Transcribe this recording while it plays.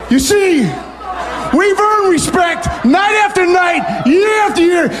You see, we've earned respect night after night, year after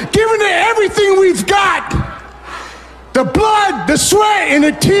year, giving it everything we've got. The blood, the sweat, and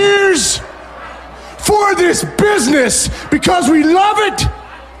the tears for this business because we love it.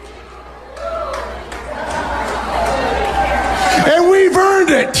 And we've earned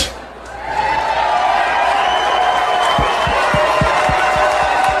it.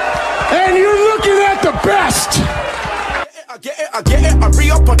 And you're looking at the best. I get it, I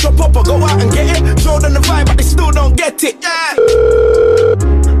re-up, I drop up, I go out and get it. Show them the vibe, but they still don't get it. Yeah.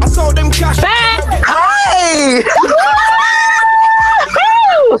 I sold them cash. Hi!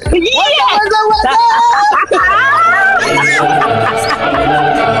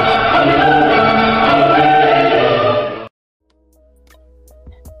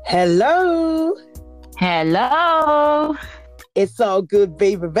 Hello. Hello. It's all good,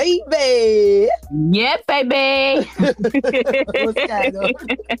 baby. Yeah, baby. What's going on?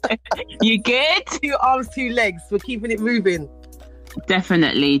 You good? 2 arms, 2 legs. We're keeping it moving.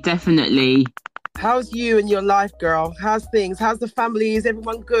 Definitely. How's you and your life, girl? How's things? How's the family? Is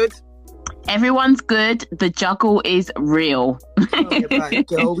everyone good? Everyone's good. The juggle is real. Oh, you're right,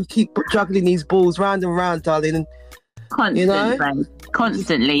 girl. We keep juggling these balls round and round, darling.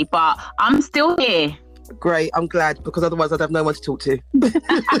 Constantly. But I'm still here. Great, I'm glad, because otherwise I'd have no one to talk to.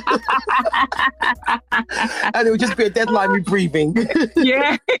 And it would just be a deadline with breathing.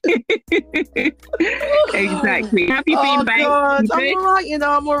 Yeah. Exactly. Have you been back? God,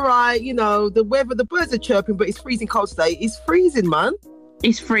 I'm all right. The weather, the birds are chirping, but it's freezing cold today. It's freezing, man.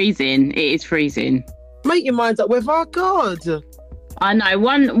 It's freezing. It is freezing. Make your minds up with our God. I know.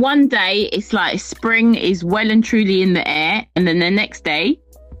 One day it's like spring is well and truly in the air, and then the next day,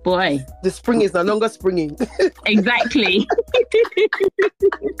 boy, the spring is no longer springing. Exactly.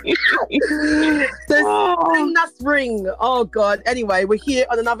 The spring. Oh God. Anyway, we're here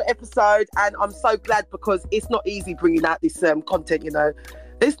on another episode, and I'm so glad because it's not easy bringing out this content.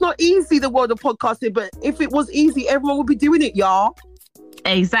 It's not easy, the world of podcasting. But if it was easy, everyone would be doing it, y'all.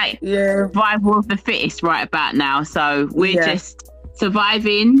 Exactly. Yeah. Survival of the fittest right about now. So we're just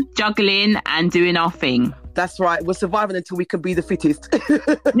surviving, juggling, and doing our thing. That's right. We're surviving until we can be the fittest.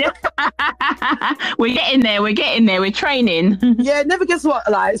 We're getting there. We're training. Yeah, never guess what?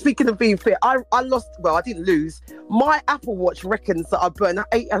 Like, speaking of being fit, I lost. Well, I didn't lose. My Apple Watch reckons that I burned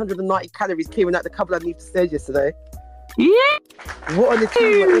 890 calories clearing out the couple underneath the stairs yesterday. Yeah. What on the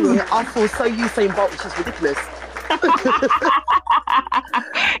TV? I feel so Usain Bolt, which is ridiculous.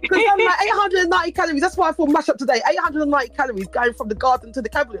 Because I'm like 890 calories. That's why I feel mashed up today. 890 calories going from the garden to the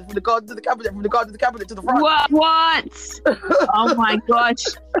cabinet, from the garden to the cabinet, from the garden to the cabinet to the front. What? Oh my gosh!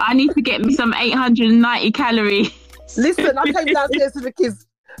 I need to get me some 890 calories. Listen, I came downstairs to the kids.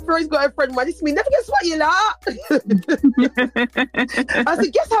 Rory's got a friend, man. This is me. Never guess what you like. I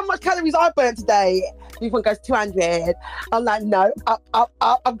said, guess how much calories I burnt today? This one goes 200. I'm like, no, up.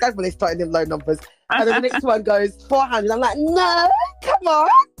 I'm glad when they started them low numbers. And then the next one goes 400. I'm like, no, come on.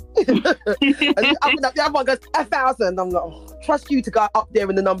 And then up and up, the other one goes 1,000. I'm like, trust you to go up there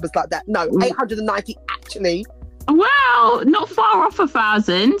in the numbers like that. No, 890 actually. Well, not far off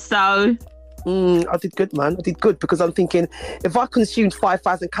 1,000. So. I did good, man. I did good because I'm thinking if I consumed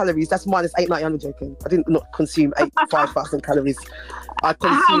 5,000 calories, that's minus 890. I'm joking. I didn't not consume 5,000 calories. I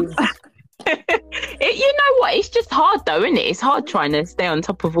consumed. You know what? It's just hard, though, isn't it? It's hard trying to stay on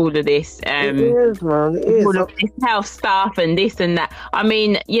top of all of this. It is, man. It is. All of this health stuff and this and that. I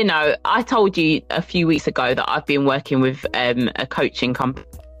mean, I told you a few weeks ago that I've been working with a coaching company,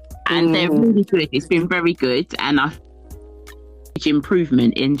 and they're really good. It's been very good, and I've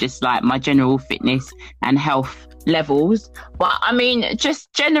improvement in just like my general fitness and health levels. But I mean,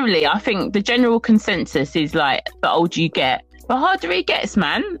 just generally, I think the general consensus is like the older you get, the harder it gets,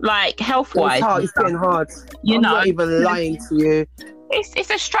 man. Like health wise, it's getting hard. I'm not even lying to you. It's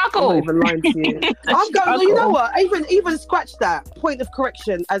a struggle. I'm not even lying to you. I'm going. Well, you know what? Even scratch that point of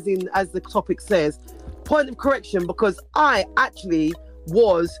correction, as the topic says, point of correction, because I actually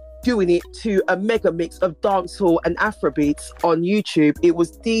was doing it to a mega mix of dancehall and Afrobeats on YouTube. It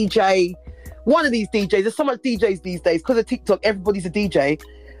was one of these DJs. There's so much DJs these days because of TikTok. Everybody's a DJ,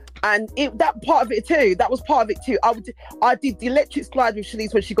 and that was part of it too. I did the electric slide with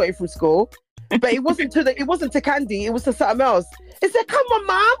Shanice when she got in from school, but it wasn't to Candy. It was to something else. It said, "Come on,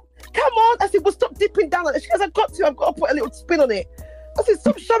 mom, come on." I said, "Well, stop dipping down like that." She goes, I've got to put a little spin on it. I said,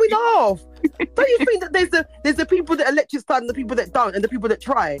 stop showing off. Don't you think that there's the people that electric slide and the people that don't and the people that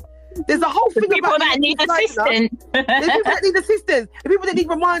try? There's a whole thing people about that need assistance. There's people that need assistance. The people that need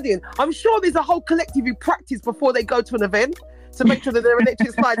reminding. I'm sure there's a whole collective who practice before they go to an event. to make sure that their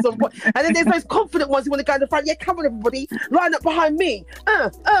electric slides on. And then there's those confident ones who want to go in the front. Yeah, come on, everybody, line up behind me.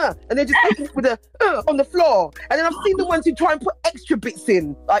 And they're just hitting it with a on the floor. And then I've seen the ones who try and put extra bits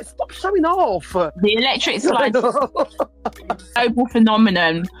in. Like, stop showing off. The electric slides is a global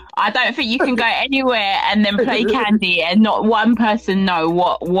phenomenon. I don't think you can go anywhere and then play Candy and not one person know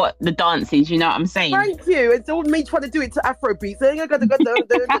what the dance is. You know what I'm saying? Thank you. It's all me trying to do it to Afro beats.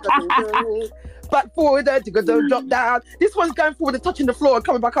 Back forward, drop down. This one's going forward and touching the floor and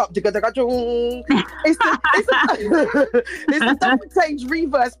coming back up. It's the double change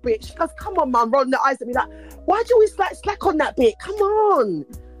reverse bit. She goes, come on, man, rolling the eyes at me like, why do you always slack on that bit? Come on.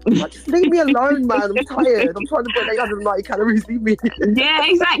 Like, just leave me alone, man. I'm tired. I'm trying to burn 890 calories. Leave me. Yeah,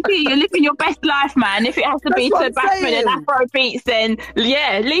 exactly. You're living your best life, man. If it has to be to Backman and Afro beats, then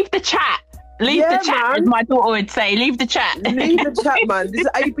leave the chat. Leave the chat, man. As my daughter would say. Leave the chat. Leave the chat, man. This is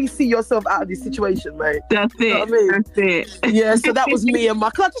ABC yourself out of this situation, mate. That's it. You know what I mean? That's it. Yeah, so that was me and my...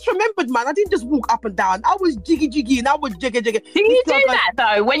 Cause I just remembered, man, I didn't just walk up and down. I was jiggy and I was jiggy. Do you do that,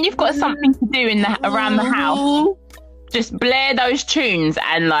 though? When you've got something to do around the house, just blare those tunes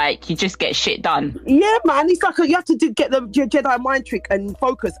and, like, you just get shit done. Yeah, man. It's like you have to get the Jedi mind trick and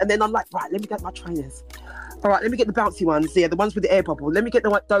focus. And then I'm like, right, let me get my trainers. All right, let me get the bouncy ones. Yeah, the ones with the air bubble. Let me get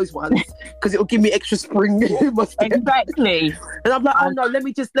those ones because it'll give me extra spring. Exactly. And I'm like, oh no, let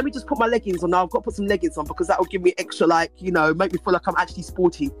me just put my leggings on. Now I've got to put some leggings on because that'll give me extra, like, you know, make me feel like I'm actually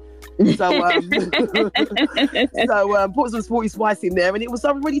sporty. So put some sporty spice in there, and it was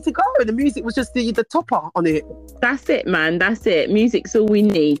ready to go. And the music was just the topper on it. That's it, man. That's it. Music's all we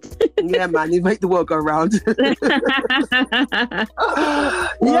need. Yeah, man. You make the world go round.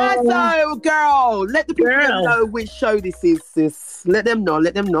 Yeah, so girl, let the people know which show this is, sis. Let them know.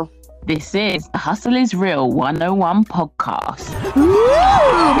 This is Hustle is Real 101 podcast.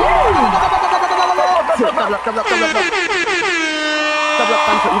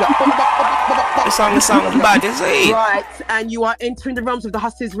 The song about this. Right, and you are entering the realms of the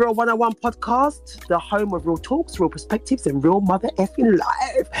Hustle is Real 101 podcast, the home of real talks, real perspectives, and real mother effing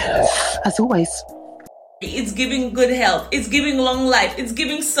life. As always. It's giving good health. It's giving long life. It's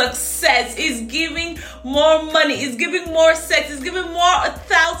giving success. It's giving more money. It's giving more sex. It's giving more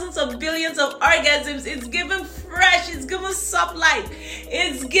thousands of billions of orgasms. It's giving fresh. It's giving soft life.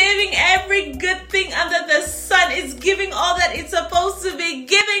 It's giving every good thing under the sun. It's giving all that it's supposed to be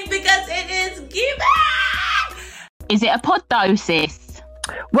giving because it is giving. Is it a pod though, sis?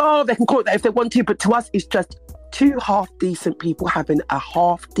 Well, they can call it that if they want to, but to us, it's just two half-decent people having a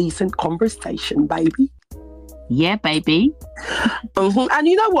half-decent conversation, baby. Yeah, baby. And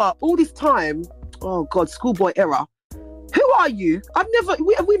you know what? All this time, oh God, schoolboy era. Who are you?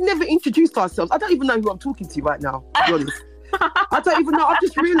 We've never introduced ourselves. I don't even know who I'm talking to right now, to be honest. I don't even know. I've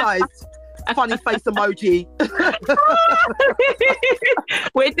just realised. Funny face emoji.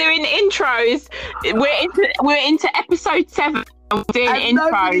 We're doing intros. We're into episode 7. And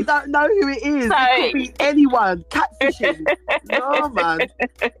nobody don't know who it is. So, it could be anyone. Catfishing. No, man.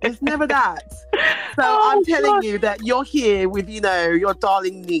 It's never that. So I'm telling you that you're here with, you know, your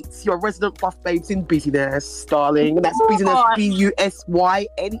darling neats, your resident buff babes in business, darling. And that's business,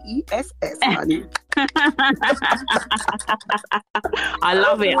 BUSYNESS, honey. I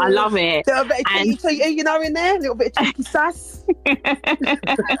love it. I love it. A bit of cheeky, you know, in there. A little bit of cheeky sass.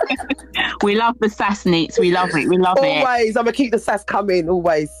 We love the sass, neats. We love it. We love it. Always. I'm going to keep the sass coming.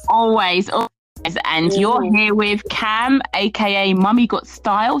 Always. And you're here with Cam, aka Mummy Got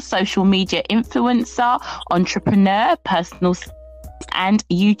Style, social media influencer, entrepreneur, personal and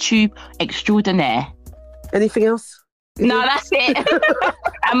YouTube extraordinaire. Anything else? No, that's it.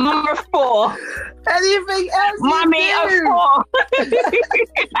 And Mum of 4. Anything else? Mummy of 4.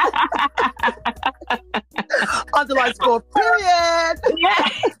 Underline score. Period. Yeah.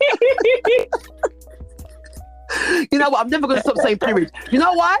 You know what? I'm never going to stop saying period. You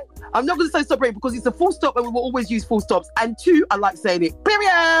know why? I'm not going to say stop period because it's a full stop and we will always use full stops. And 2, I like saying it.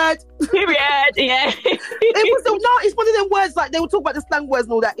 Period. Period. Yeah. It's one of them words, like they will talk about the slang words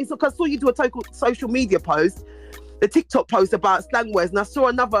and all that. It's because I saw you do a social media post, a TikTok post about slang words, and I saw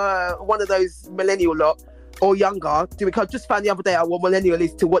another one of those millennial lot or younger doing. I just found the other day out what millennial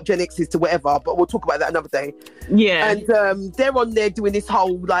is to what Gen X is to whatever, but we'll talk about that another day. Yeah. And they're on there doing this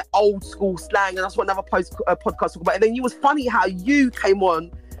whole like old school slang, and that's what another podcast talk about. And then it was funny how you came on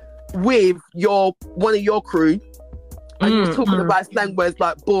with one of your crew And you was talking about slang words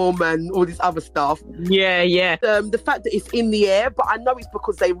like boom and all this other stuff. Yeah. The fact that it's in the air, but I know it's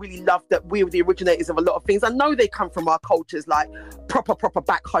because they really love that we were the originators of a lot of things. I know they come from our cultures, like proper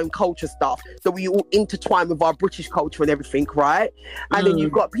back home culture stuff that we all intertwine with our British culture and everything, right? And then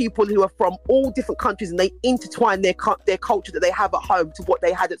you've got people who are from all different countries and they intertwine their culture that they have at home to what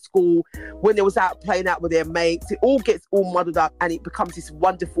they had at school when they was out playing out with their mates. It all gets all muddled up and it becomes this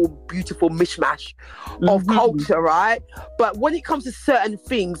wonderful, beautiful mishmash of culture, right? But when it comes to certain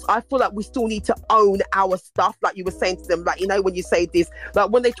things, I feel like we still need to own our stuff. Like you were saying to them, like, you know, when you say this, like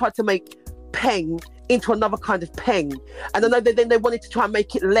when they tried to make peng into another kind of peng, and I know then they wanted to try and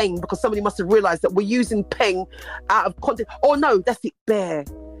make it leng because somebody must have realized that we're using peng out of context. Oh no, that's it, bear.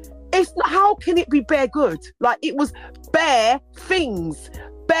 It's not, how can it be bear good? Like it was bear things.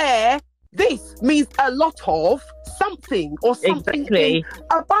 Bear, this means a lot of something or something in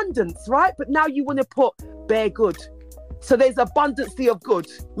abundance, right? But now you want to put bear good. So there's abundancy of good.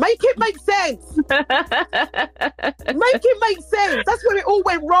 Make it make sense. Make it make sense. That's where it all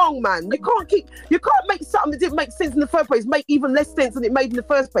went wrong, man. You can't make something that didn't make sense in the first place make even less sense than it made in the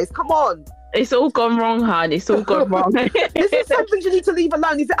first place. Come on. It's all gone wrong, hon. It's all gone wrong. This is something you need to leave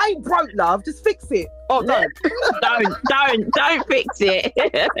alone. If it ain't broke, love, just fix it. Oh, no. Don't fix it.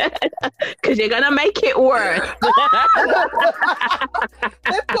 Because you're going to make it worse.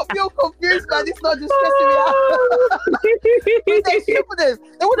 They've got me all confused, man. It's not just stressing me out.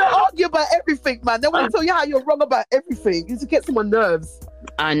 They want to argue about everything, man. They want to tell you how you're wrong about everything. It just gets on my nerves.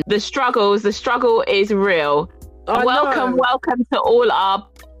 And the struggle is real. Welcome to all our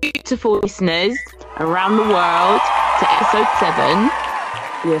beautiful listeners around the world to episode 7.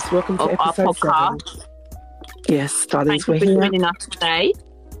 Yes, welcome to episode 7. Yes, darlings, we're here. Thank you for joining us today.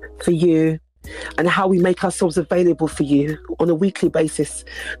 For you, and how we make ourselves available for you on a weekly basis.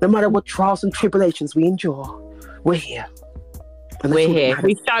 No matter what trials and tribulations we endure, we're here. We're here.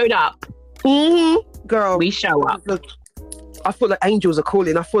 We showed up. Girl. We show up. I feel like angels are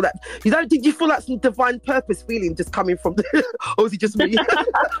calling. I feel that, did you feel like some divine purpose feeling just coming from or was it just me?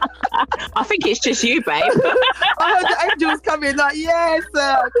 I think it's just you, babe. I heard the angels coming like, yes,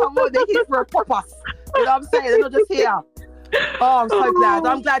 come on, they're here for a purpose. You know what I'm saying? They're not just here. Oh, I'm so glad.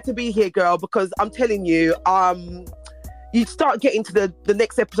 I'm glad to be here, girl, because I'm telling you, you start getting to the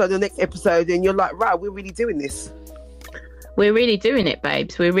next episode, and you're like, right, we're really doing this. We're really doing it,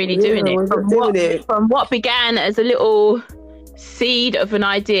 babes. We're really doing it. From what began as a little seed of an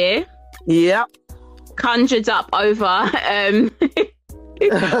idea, conjured up over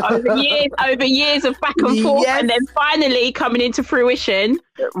over years of back and forth, and then finally coming into fruition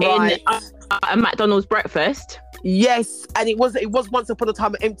in a McDonald's breakfast. Yes, and it was once upon a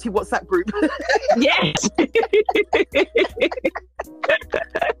time an empty WhatsApp group. Yes.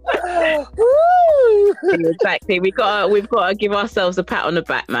 Exactly. We've got to give ourselves a pat on the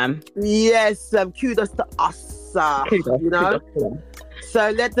back, man. Yes, kudos to us. Kudos.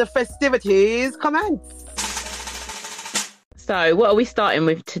 So let the festivities commence. So what are we starting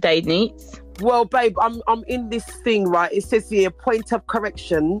with today, Neats? Well, babe, I'm in this thing, right? It says here point of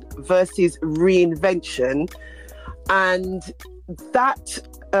correction versus reinvention, and that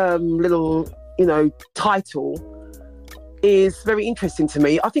little title is very interesting to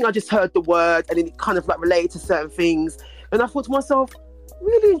me. I think I just heard the word and then it kind of like related to certain things, and I thought to myself,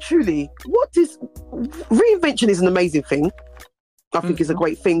 really and truly, reinvention is an amazing thing. I think it's a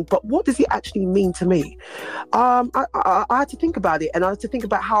great thing, but what does it actually mean to me? I had to think about it, and I had to think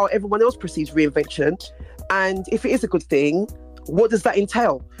about how everyone else perceives reinvention, and if it is a good thing, what does that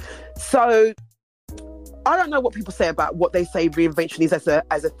entail? So I don't know what people say about what they say reinvention is as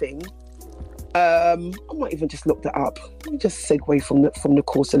a thing. I might even just look that up. Let me just segue from the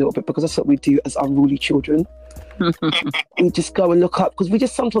course a little bit, because that's what we do as unruly children. We just go and look up,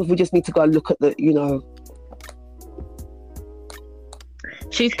 because sometimes we just need to go and look at the,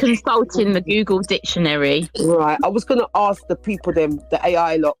 She's consulting the Google dictionary. Right. I was going to ask the people, the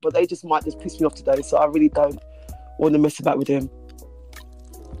AI lot, but they might piss me off today, so I really don't want to mess about with them.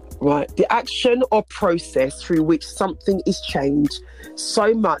 Right. The action or process through which something is changed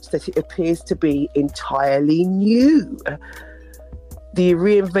so much that it appears to be entirely new. The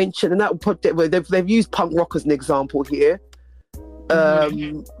reinvention, and that would put they've used punk rock as an example here.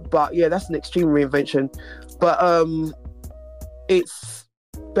 But yeah, that's an extreme reinvention. But it's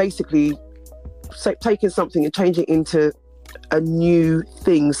basically taking something and changing it into a new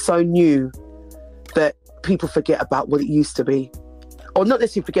thing, so new that people forget about what it used to be. Or not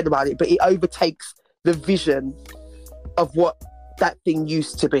necessarily forget about it, but it overtakes the vision of what that thing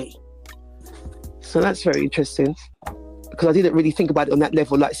used to be. So that's very interesting. because I didn't really think about it on that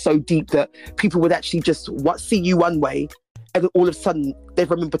level, like so deep that people would actually just see you one way, and then all of a sudden they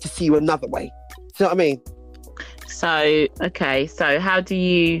remember to see you another way. Do you know what I mean? So okay, so how do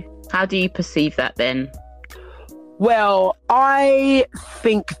you perceive that then? Well, I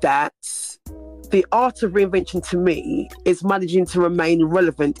think that the art of reinvention to me is managing to remain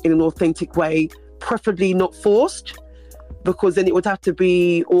relevant in an authentic way, preferably not forced, because then it would have to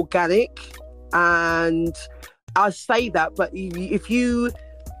be organic. And I say that, but if you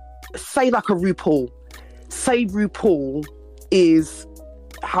say like a RuPaul, say RuPaul is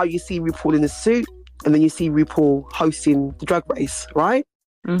how you see RuPaul in a suit, and then you see RuPaul hosting the Drag Race, right?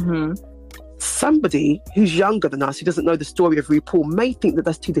 Mm-hmm. Somebody who's younger than us, who doesn't know the story of RuPaul, may think that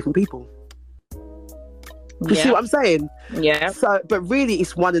that's two different people. You see what I'm saying? Yeah. So, but really,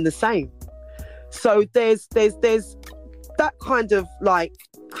 it's one and the same. So there's that kind of like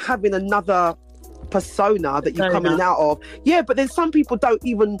having another persona that you come in and out of. Yeah, but then some people don't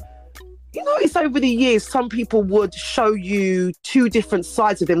even, you know, it's over the years, some people would show you two different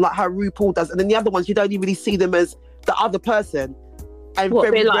sides of him, like how RuPaul does, and then the other ones you don't even really see them as the other person. And what,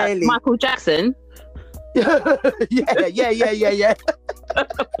 very like rarely, Michael Jackson? yeah.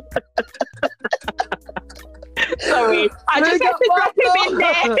 Sorry, I just had to drop him in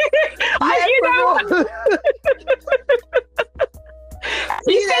there.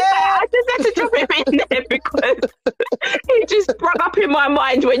 You said that. I just had to drop him in there because he just brought up in my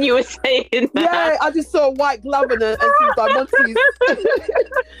mind when you were saying that. Yeah, I just saw a white glove and some diamonds. And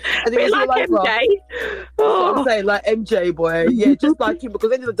it was like MJ. Oh. I'm saying, like MJ, boy. Yeah, just like him.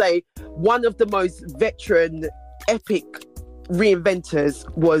 Because at the end of the day, one of the most veteran, epic reinventors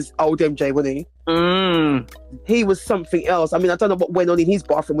was old MJ, wasn't he? He was something else. I mean, I don't know what went on in his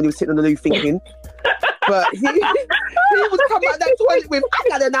bathroom when he was sitting on the loo thinking. But he would come out that toilet with, I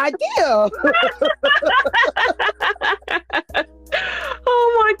got an idea. Oh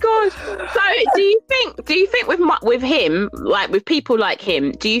my gosh. So do you think with him, like with people like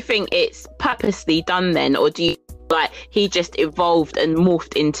him, do you think it's purposely done then, or do you like he just evolved and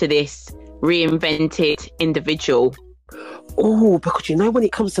morphed into this reinvented individual? Oh, because you know, when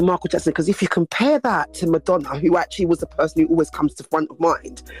it comes to Michael Jackson, because if you compare that to Madonna, who actually was the person who always comes to front of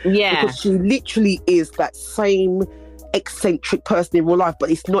mind, because she literally is that same eccentric person in real life,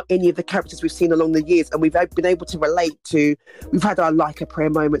 but it's not any of the characters we've seen along the years, and we've been able to relate to. We've had our like a prayer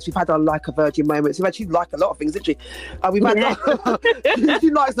moments, we've had our like a virgin moments, we've actually like a lot of things, isn't she? We've had she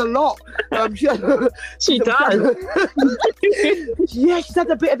likes a lot. She does. Yeah, she's had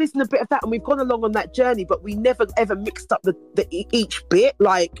a bit of this and a bit of that, and we've gone along on that journey, but we never ever mixed up the each bit,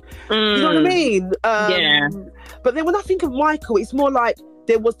 like you know what I mean? But then when I think of Michael, it's more like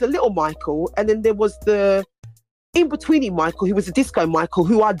there was the little Michael, and then there was the in-betweeny Michael, who was a disco Michael,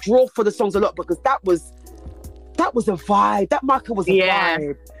 who I draw for the songs a lot, because that was a vibe. That Michael was a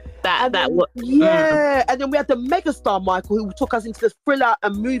vibe. And then we had the megastar Michael, who took us into the thriller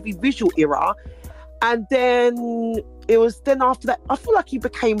and movie visual era. And then it was after that, I feel like he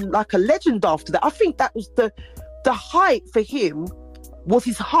became like a legend after that. I think that was the height for him, was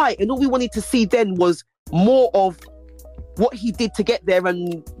his height, and all we wanted to see then was more of what he did to get there,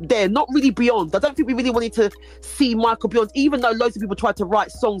 and not really beyond. I don't think we really wanted to see Michael beyond, even though loads of people tried to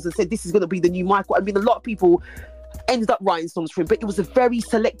write songs and said this is going to be the new Michael. I mean, a lot of people ended up writing songs for him, but it was a very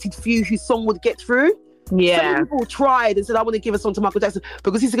selected few whose song would get through. Yeah. Some people tried and said, I want to give a song to Michael Jackson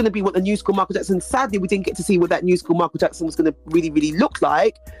because this is going to be what the new school Michael Jackson. Sadly, we didn't get to see what that new school Michael Jackson was going to really, really look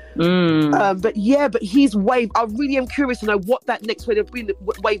like. But his wave, I really am curious to know what that next wave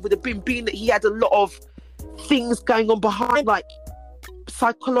would have been, being that he had a lot of things going on behind, like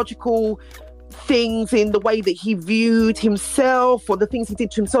psychological things in the way that he viewed himself, or the things he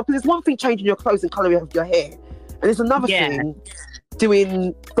did to himself. Because there's one thing changing your clothes and colour of your hair, and there's another thing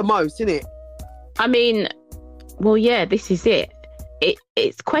doing the most, isn't it? I mean, well, yeah, this is it.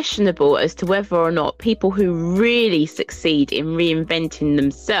 It's questionable as to whether or not people who really succeed in reinventing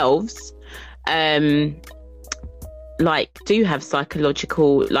themselves like do have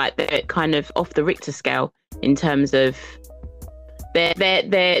psychological, like they're kind of off the Richter scale in terms of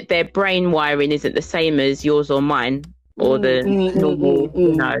their brain wiring isn't the same as yours or mine, or the normal,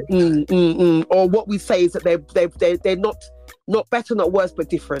 or what we say is that they're not better, not worse, but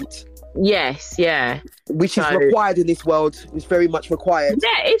different. Yes, yeah. Which is required in this world. It's very much required.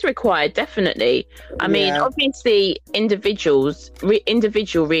 Yeah, it is required, definitely. I mean, obviously, individual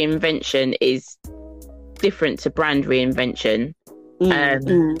reinvention is different to brand reinvention.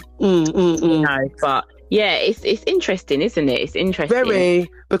 You know, but Yeah, it's interesting, isn't it? It's interesting.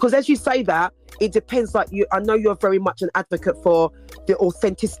 Very, because as you say that, it depends. Like I know you're very much an advocate for the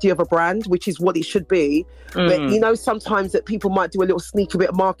authenticity of a brand, which is what it should be. But you know, sometimes that people might do a little sneaky bit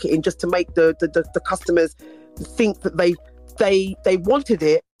of marketing just to make the customers think that they wanted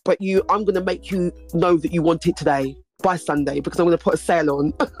it. But I'm going to make you know that you want it today by Sunday, because I'm going to put a sale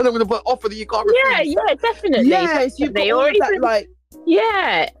on and I'm going to put an offer that you can't refuse. Yeah, definitely. Yes, you've got all of that, like.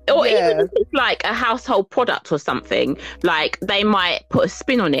 Yeah, or even if it's like a household product or something, like they might put a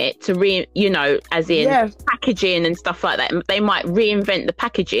spin on it to as in packaging and stuff like that. They might reinvent the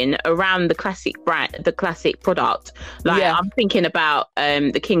packaging around the classic brand, the classic product. Like I'm thinking about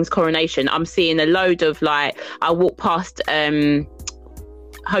the King's coronation. I'm seeing a load of I walked past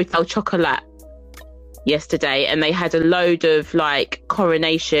Hotel Chocolat yesterday, and they had a load of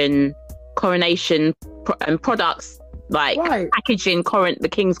coronation products. Packaging the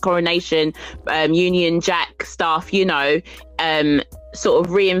King's coronation, Union Jack stuff, sort of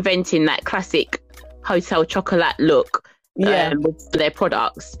reinventing that classic Hotel Chocolat look with their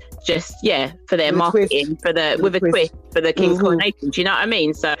products, just for their marketing, with a twist for the King's coronation. Do you know what I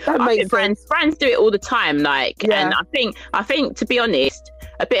mean? So I think brands do it all the time, and I think to be honest,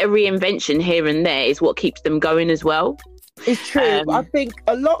 a bit of reinvention here and there is what keeps them going as well. It's true. I think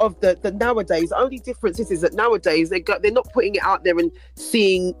a lot of the nowadays, the only difference is that nowadays they're not putting it out there and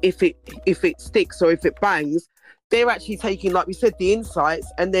seeing if it sticks or if it bangs. They're actually taking, like we said, the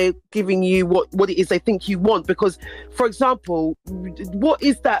insights, and they're giving you what it is they think you want. Because, for example, what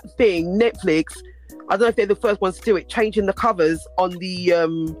is that thing? Netflix, I don't know if they're the first ones to do it, changing the covers on the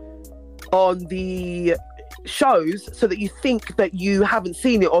shows so that you think that you haven't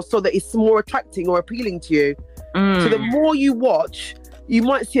seen it, or so that it's more attracting or appealing to you. So the more you watch, you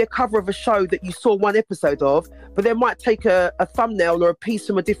might see a cover of a show that you saw one episode of, but they might take a thumbnail or a piece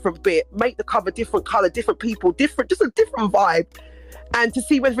from a different bit, make the cover different colour, different people, just a different vibe, and to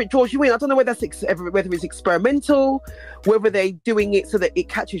see whether it draws you in. I don't know whether it's experimental, whether they're doing it so that it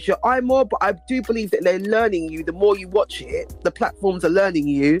catches your eye more, but I do believe that they're learning you. The more you watch it, the platforms are learning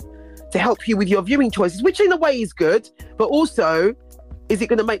you to help you with your viewing choices, which in a way is good, but also, is it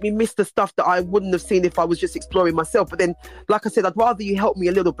going to make me miss the stuff that I wouldn't have seen if I was just exploring myself? But then, like I said, I'd rather you help me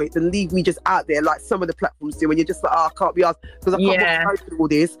a little bit than leave me just out there like some of the platforms do, and you're just like, I can't be asked because I can't watch all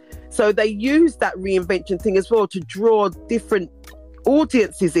this. So they use that reinvention thing as well to draw different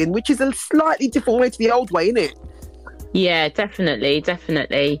audiences in, which is a slightly different way to the old way, isn't it? Yeah, definitely.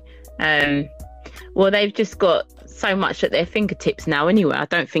 Well, they've just got so much at their fingertips now anyway. I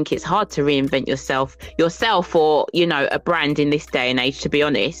don't think it's hard to reinvent yourself or a brand in this day and age, to be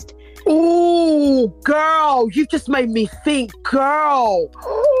honest. Oh, girl, you've just made me think, girl.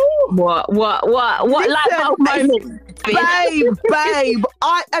 What light bulb moment, babe.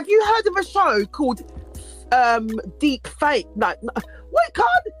 Have you heard of a show called Deep Fake?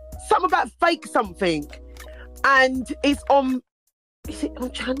 Something about fake something, and it's on. Is it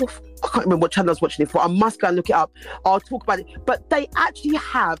on channel? I can't remember what channel I was watching it for. I must go and look it up. I'll talk about it. But they actually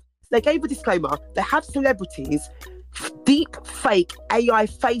they gave a disclaimer. They have celebrities, deep fake AI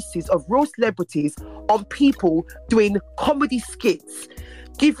faces of real celebrities on people doing comedy skits.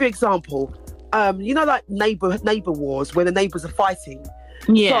 Give you an example. Like neighbor wars, where the neighbors are fighting.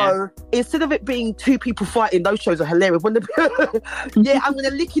 Yeah. So instead of it being two people fighting, those shows are hilarious. When I'm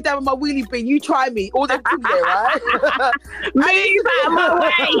gonna lick you down with my wheelie bin. You try me. All them things there, right? Move out of my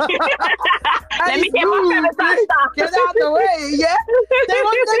way. Let me get my favorite stuff. Get out of the way. Yeah. They're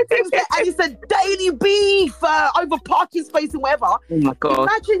on them things there, and it's a daily beef over parking space and whatever. Oh my god!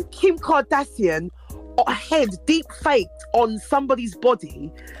 Imagine Kim Kardashian, head deep faked on somebody's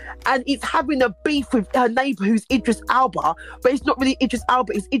body, and it's having a beef with her neighbour who's Idris Elba, but it's not really Idris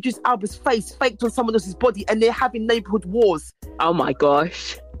Elba, it's Idris Elba's face faked on someone else's body, and they're having neighbourhood wars. Oh my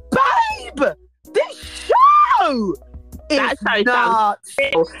gosh. Babe! This show is nuts.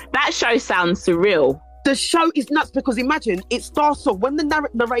 That show sounds surreal. The show is nuts because imagine, it starts off, when the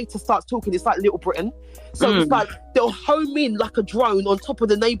narrator starts talking, it's like Little Britain. So it's like they'll home in like a drone on top of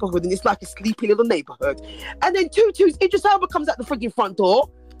the neighbourhood, and it's like a sleepy little neighbourhood. And then Idris Elba comes out the freaking front door.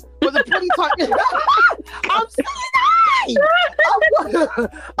 But the pretty time, I'm seeing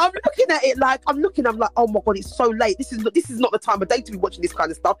it. I'm looking at it I'm like, oh my god, it's so late. This is not the time of day to be watching this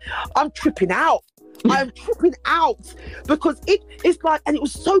kind of stuff. I'm tripping out. Because it's like, and it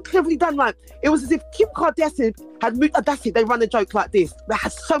was so cleverly done. Like, it was as if Kim Kardashian had moved. That's it. They run a joke like this. There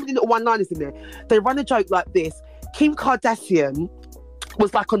has so many little one-liners in there. They run a joke like this. Kim Kardashian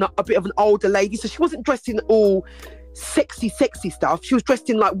was like on a bit of an older lady, so she wasn't dressed in all sexy stuff. She was dressed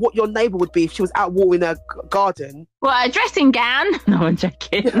in like what your neighbour would be if she was out walking her garden. Well, a dressing gown. No, I'm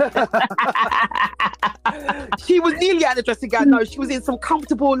joking. She was nearly out of the dressing gown. No, she was in some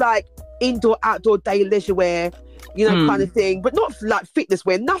comfortable like indoor, outdoor day leisure wear, you know, kind of thing, but not like fitness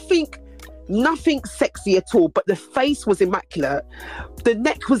wear. Nothing sexy at all. But the face was immaculate. The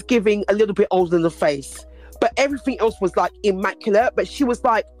neck was giving a little bit older than the face. But everything else was like immaculate. But she was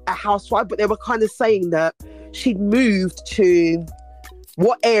like a housewife. But they were kind of saying that she'd moved to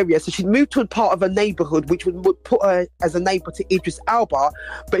what area? So she'd moved to a part of a neighbourhood which would put her as a neighbour to Idris Elba.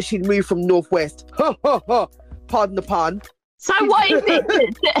 But she'd moved from Northwest. Ha ha ha. Pardon the pun. So what is it?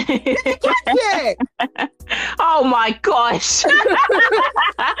 Did you catch it? Oh my gosh.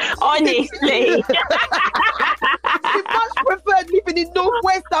 Honestly. She much preferred living in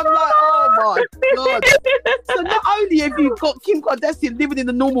Northwest. I'm like, oh my God. So not only have you got Kim Kardashian living in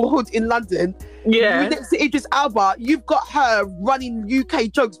the normal hood in London, next to Idris Elba, you've got her running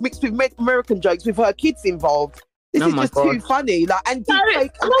UK jokes mixed with American jokes with her kids involved. This is just too funny. Like, and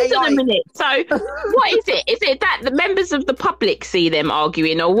hold on a minute. So, what is it? Is it that the members of the public see them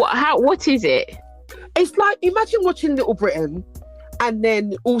arguing, or what? What is it? It's like, imagine watching Little Britain, and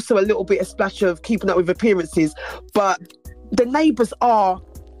then also a little bit of splash of Keeping Up with Appearances, but the neighbours are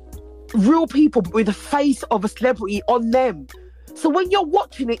real people but with the face of a celebrity on them. So when you're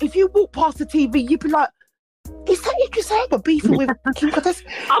watching it, if you walk past the TV, you'd be like, is that Idris Elba beefing with Kim Kardashian?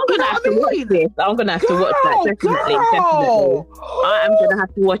 I'm gonna have to watch this. I'm gonna have to watch that. Definitely. I am gonna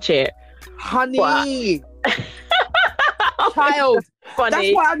have to watch it, honey. Child, funny.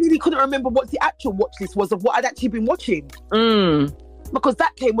 That's why I really couldn't remember what the actual watch list was of what I'd actually been watching. Because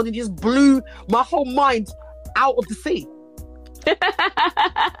that came on and just blew my whole mind out of the sea.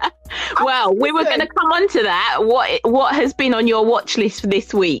 Well, we were going to come on to that. What has been on your watch list for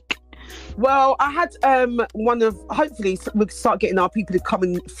this week? Well, I had hopefully we'll start getting our people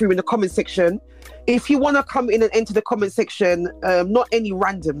coming through in the comment section. If you want to come in and enter the comment section, not any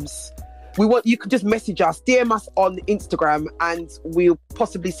randoms. You can just message us, DM us on Instagram, and we'll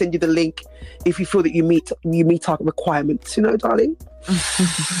possibly send you the link if you feel that you meet our requirements, you know, darling.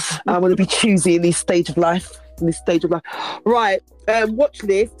 I want to be choosy in this stage of life. Right. Watch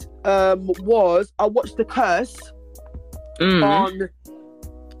list was I watched The Curse on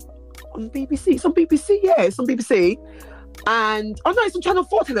BBC. It's on BBC, yeah, it's on BBC. And it's on Channel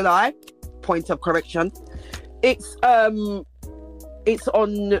 4, tell a lie. Point of correction. It's on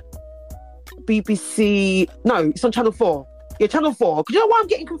BBC. No, it's on Channel 4. Yeah, Channel 4. Because you know why I'm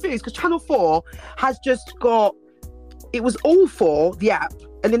getting confused? Because Channel 4 has just got. It was All 4, the app,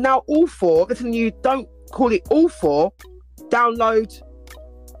 and then now All 4. They're telling you don't call it All 4. Download.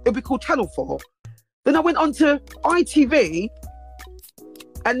 It'll be called Channel 4. Then I went on to ITV,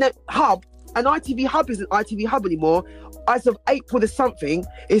 and then Hub, and ITV Hub isn't ITV Hub anymore. As of April the something,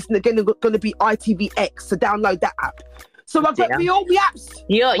 it's going to be ITVX. So download that app. So I've got all the apps.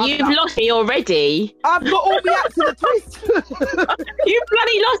 You've lost me already. I've got all the apps in the twist. You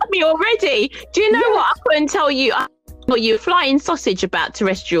bloody lost me already. Do you know what? I couldn't tell you. You're flying sausage about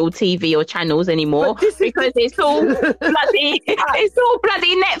terrestrial TV or channels anymore because it's all bloody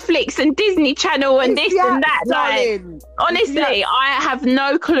Netflix and Disney Channel and this and that. Like, honestly, I have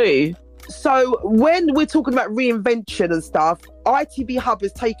no clue. So when we're talking about reinvention and stuff, ITV Hub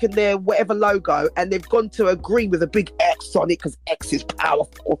has taken their whatever logo and they've gone to agree with a big X on it because X is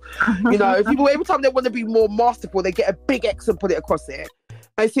powerful. You know, people every time they want to be more masterful, they get a big X and put it across it.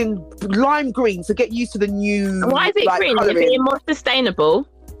 And it's in lime green, so get used to the new. Why is it green? Is it more sustainable?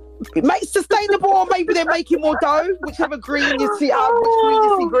 It makes sustainable, or maybe they're making more dough. Whichever green you see, which green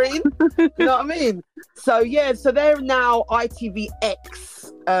you see green. You know what I mean? So yeah, so they're now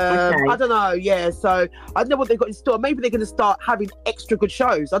ITVX. Okay. I don't know. Yeah, so I don't know what they've got in store. Maybe they're going to start having extra good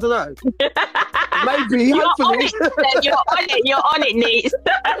shows. I don't know. Maybe. You're hopefully. On it, you're on it, Neat.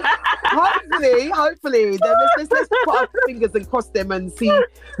 hopefully. Let's put our fingers and cross them and see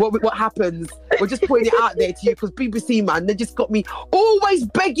what happens. We're just putting it out there to you because BBC, man, they just got me always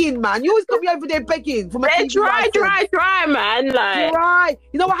begging, man. You always got me over there begging for my TV dry, man. Like, dry.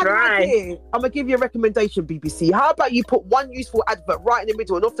 You know what happened here? I'm going to give you a recommendation, BBC. How about you put one useful advert right in the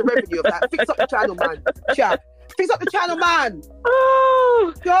middle and off the revenue of that? Fix up the channel, man. Chat. Fix up the channel, man.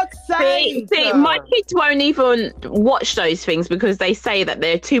 Oh, God's sake. See, my kids won't even watch those things because they say that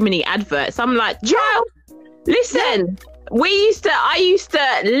there are too many adverts. I'm like, Joe, listen. Yeah. I used to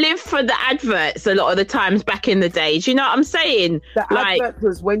live for the adverts a lot of the times back in the days. You know what I'm saying? The advert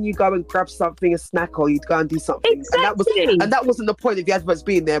was when you go and grab something, a snack, or you'd go and do something. Exactly. And that wasn't the point of the adverts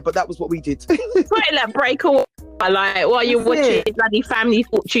being there, but that was what we did. Like break or like while you're watching bloody Family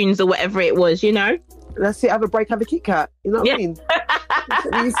Fortunes or whatever it was, you know? That's it. Have a break. Have a Kit Kat. You know what I mean? That's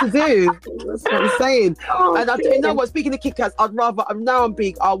what we used to do. That's what I'm saying. And you know what? Speaking of Kit Kats, I'd rather. Now I'm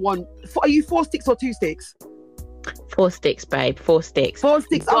big. I want. Are you 4 sticks or 2 sticks? 4 sticks, babe. 4 sticks. 4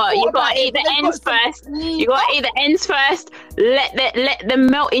 sticks. You got to eat the ends first. You got to eat the ends first. Let them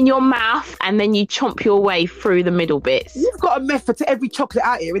melt in your mouth, and then you chomp your way through the middle bits. You've got a method to every chocolate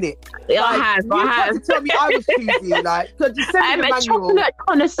out here, innit? Yeah, I have. You tried to tell me I was choosy. Like, so just send me the I'm a manual. chocolate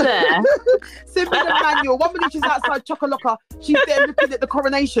connoisseur. Send me the manual. One minute she's outside Chocolocka. She's there looking at the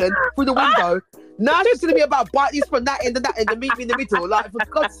coronation through the window. Now she's going to be about bite this from that end and meet me in the middle. Like, for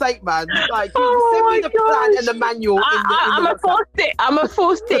God's sake, man. Like, send me the plan and the manual. I'm a 4-stick. I'm a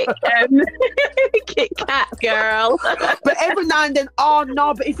 4-stick Kit Kat girl. But every now and then,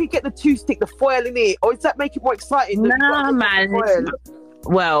 but if you get the 2-stick, the foil in it, or does that make it more exciting? Nah, man.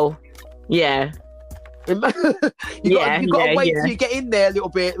 Well, yeah. You got to wait till you get in there a little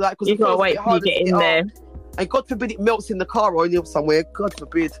bit. Like, you got to wait till you get in there. And God forbid it melts in the car or in somewhere. God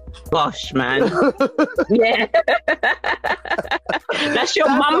forbid. Gosh, man. Yeah. That's your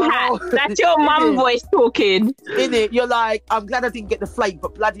mum hat. That's your mum voice talking. In it, you're like, I'm glad I didn't get the flake,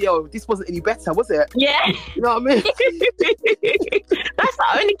 but bloody hell, this wasn't any better, was it? Yeah. You know what I mean? That's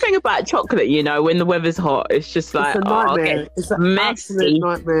the only thing about chocolate, you know, when the weather's hot. It's just like, it's a nightmare. It's an absolute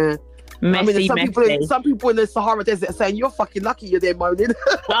nightmare. Messy. Some people in the Sahara Desert are saying, you're fucking lucky you're there moaning.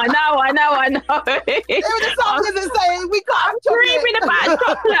 I know. They're in the Sahara Desert saying, we can't have chocolate. Dreaming about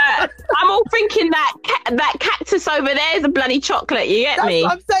chocolate. I'm all thinking that cactus over there is a bloody chocolate, you get me? That's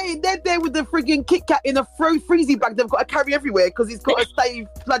what I'm saying. They're there with the frigging Kit Kat in a freezy bag they've got to carry everywhere because it's got to stay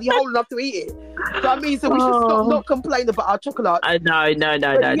bloody whole enough to eat it. So I mean, so we should stop not complain about our chocolate. No.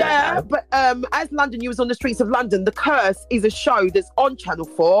 Yeah, but as London News on the streets of London, The Curse is a show that's on Channel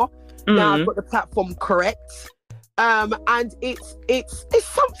 4. Now I've got the platform correct. And it's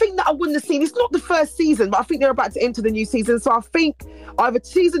something that I wouldn't have seen. It's not the first season, but I think they're about to enter the new season. So I think either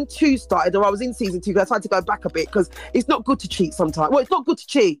season 2 started or I was in season 2 because I tried to go back a bit because it's not good to cheat sometimes. Well, it's not good to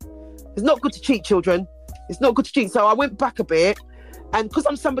cheat. It's not good to cheat, children. It's not good to cheat. So I went back a bit. And because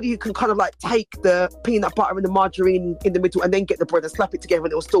I'm somebody who can kind of like take the peanut butter and the margarine in the middle and then get the bread and slap it together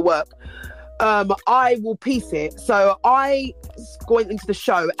and it'll still work. I will piece it. So I went into the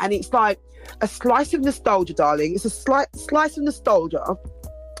show and it's like a slice of nostalgia, darling. It's a slice of nostalgia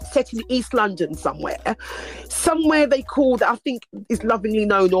set in East London somewhere they call that I think is lovingly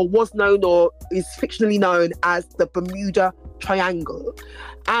known or was known or is fictionally known as the Bermuda Triangle.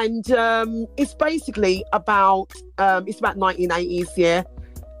 And it's basically about 1980s, yeah.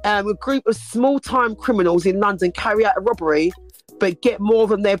 A group of small-time criminals in London carry out a robbery but get more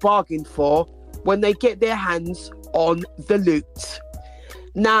than they're bargained for when they get their hands on the loot.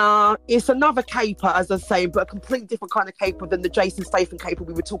 Now, it's another caper, as I say, but a completely different kind of caper than the Jason Statham caper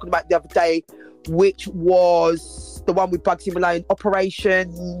we were talking about the other day, which was the one with Bugsy Malone,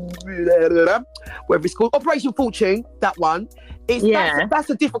 Operation, whatever it's called, Operation Fortune, that one. That's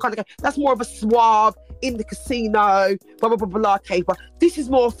a different kind of caper. That's more of a suave, in the casino, blah, blah, blah, blah, caper. This is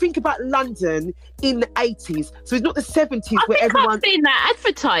more, think about London in the 80s. So it's not the 70s where everyone... I've seen that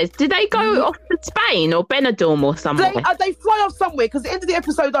advertised. Did they go off to Spain or Benidorm or somewhere? They fly off somewhere, because at the end of the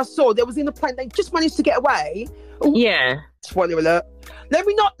episode I saw, there was in the plane, they just managed to get away. Ooh, yeah. Spoiler alert. Let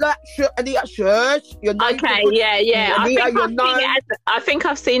me not Anita Church. Okay, yeah. I think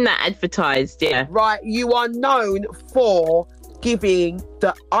I've seen that advertised, yeah. Right, you are known for giving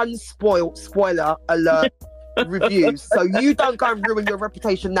the unspoiled spoiler alert reviews. So you don't go and ruin your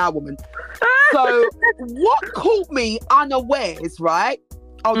reputation now, woman. So what caught me unawares, right?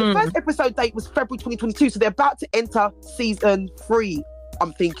 The first episode date was February 2022, so they're about to enter season 3,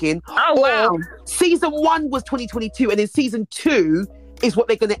 I'm thinking. Oh, wow. Season 1 was 2022, and then season 2 is what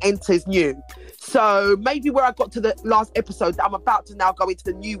they're going to enter as new. So maybe where I got to the last episode, I'm about to now go into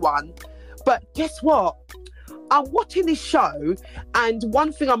the new one. But guess what? I'm watching this show, and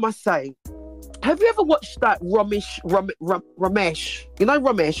one thing I must say, have you ever watched that Ramesh? You know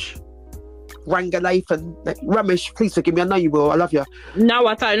Ramesh? Rangalathan. Ramesh, please forgive me. I know you will. I love you. No,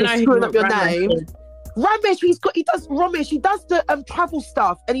 I don't know. Screwing up your name. Ramesh, he does the travel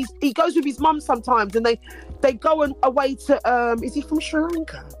stuff, and he goes with his mum sometimes, and they go away to is he from Sri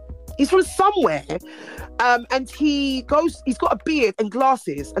Lanka? He's from somewhere, and he's got a beard and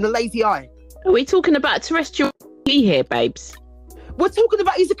glasses and a lazy eye. Are we talking about terrestrial here, babes? We're talking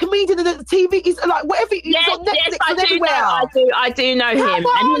about he's a comedian and the TV. He's like whatever. He's on Netflix and everywhere. I do know him,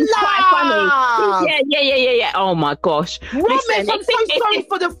 and he's quite funny. Yeah. Oh my gosh! Listen, I'm so sorry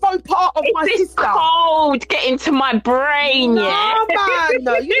for the faux part of my sister. It's cold. Get into my brain. No, man.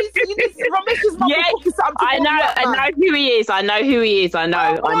 No, you need Ramesh's mum. Yeah, I know who he is. I know who he is. I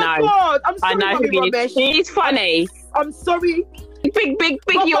know. Oh my God. I'm sorry, Ramesh. He's funny. I'm sorry. Big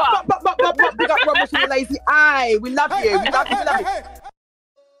you up. Big up Ramesh with a lazy eye. We love you. We love you.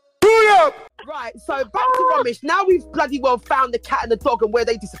 Right, so back to Ramesh. Now we've bloody well found the cat and the dog and where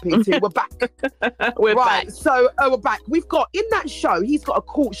they disappeared to. We're back. We're back. So we're back. We've got in that show, he's got a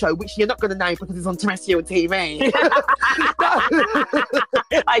court show, which you're not going to name because it's on terrestrial TV.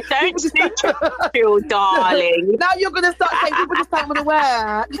 I don't see terrestrial, darling. Now you're going to start saying people just don't want to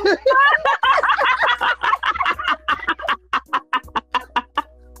wear.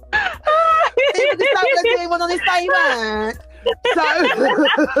 People just don't want to do one on his day, man. So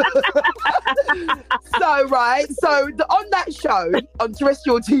on that show on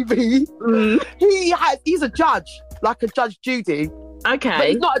terrestrial TV, he's a judge, like a Judge Judy. Okay, but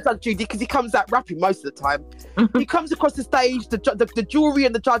he's not a Judge Judy because he comes out rapping most of the time. He comes across the stage, the jury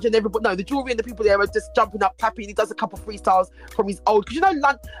and the judge and everybody. No, the jury and the people there are just jumping up, clapping. He does a couple of freestyles from his old. Because I don't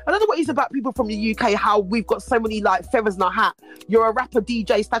know what it is about people from the UK. How we've got so many like feathers in our hat. You're a rapper,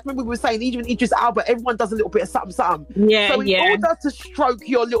 DJ, stuff. Remember we were saying even Idris Elba. Everyone does a little bit of something. Yeah, so in order to stroke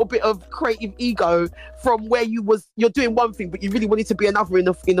your little bit of creative ego from where you're doing one thing, but you really wanted to be another in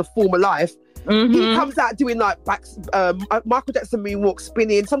the former life. He comes out doing like Michael Jackson moonwalk,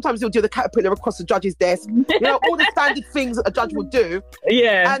 spinning. Sometimes he'll do the caterpillar across the judge's desk. You know, all the standard things that a judge would do.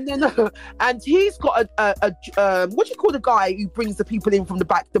 Yeah. And then and he's got a what do you call the guy who brings the people in from the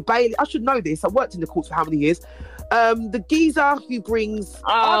back? The bailiff. I should know this. I worked in the courts for how many years? The geezer who brings.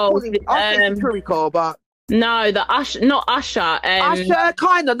 I'll say security call, but. No, the usher, not usher. Usher,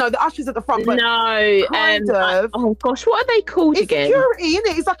 kind of. No, the usher's at the front. But no, kind of. Oh gosh, what are they called again? Security, isn't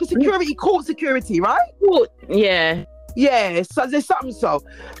it? It's like a security, court security, right? Yeah. Yeah, so there's something so.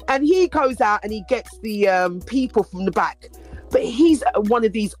 And he goes out and he gets the people from the back. But he's one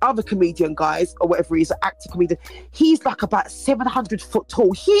of these other comedian guys, or whatever he is, an actor comedian. He's like about 700 foot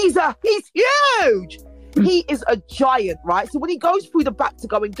tall. He's huge. He is a giant, right? So when he goes through the back to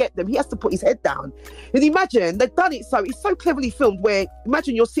go and get them, he has to put his head down. And imagine, they've done it so, it's so cleverly filmed where,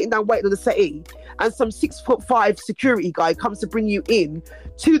 imagine you're sitting down waiting on the settee and some 6'5" security guy comes to bring you in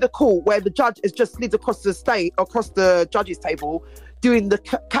to the court where the judge has just slid across the judge's table doing the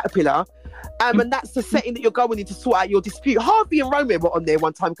caterpillar. And that's the setting that you're going in to sort out your dispute. Harvey and Romeo were on there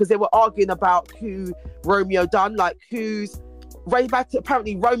one time because they were arguing about who Romeo done, like who's...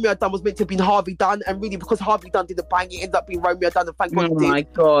 Apparently Romeo Dunn was meant to have been Harvey Dunn, and really because Harvey Dunn didn't bang, it ended up being Romeo Dunn, and thank God he did. Oh my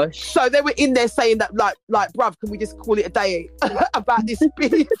gosh. So they were in there saying that like bruv, can we just call it a day about this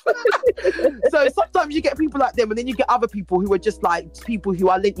beef? So sometimes you get people like them, and then you get other people who are just like people who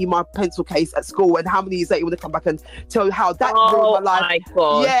I lent you my pencil case at school, and how many years later you want to come back and tell you how that ruined my life. My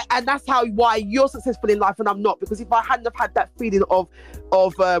gosh. Yeah, and that's why you're successful in life and I'm not, because if I hadn't have had that feeling of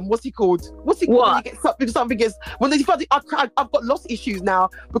what's it called when you get something is when I've got lost issues now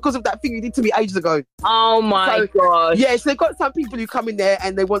because of that thing you did to me ages ago. Oh my gosh. Yeah, so they've got some people who come in there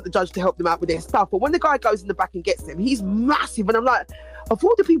and they want the judge to help them out with their stuff, but when the guy goes in the back and gets them, he's massive, and I'm like, of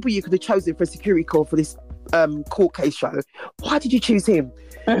all the people you could have chosen for a security call for this court case show, why did you choose him?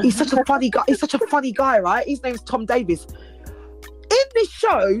 He's such a funny guy. He's such a funny guy, right? His name's Tom Davis. In this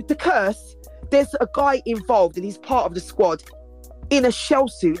show, The Curse, there's a guy involved and he's part of the squad in a shell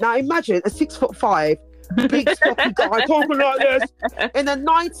suit. Now imagine a 6'5" big stocky guy talking like this in a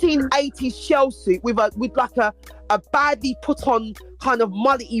 1980s shell suit with like a badly put on kind of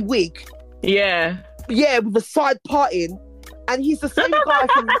mullety wig. Yeah, with a side parting, and he's the same guy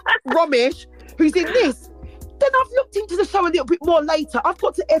from Ramesh who's in this. Then I've looked into the show a little bit more later. I've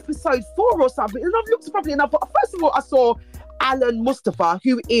got to episode 4 or something, and I've looked probably enough. First of all, I saw Alan Mustafa,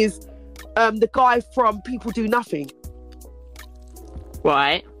 who is the guy from People Do Nothing.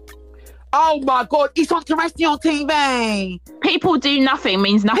 Right. Oh my God, it's on terrestrial TV. People Do Nothing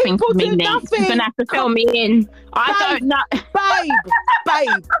means nothing to me. You're gonna have to fill me in. I don't know.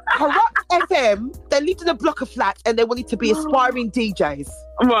 Babe. Corrupt FM, they lived in a block of flats and they wanted to be aspiring DJs.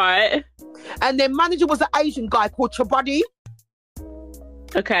 Right. And their manager was an Asian guy called Chabuddy.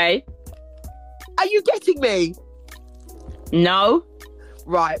 Okay. Are you getting me? No.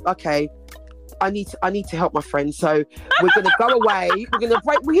 Right, okay. I need to help my friend. So we're going to go away. We're going to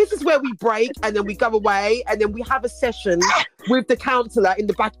break. Well, this is where we break, and then we go away, and then we have a session with the counsellor in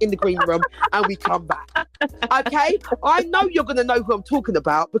the back in the green room, and we come back. Okay? I know you're going to know who I'm talking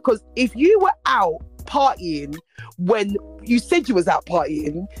about, because if you were out partying when you said you was out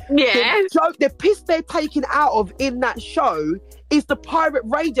partying. Yeah. The piss they're taking out of in that show is the pirate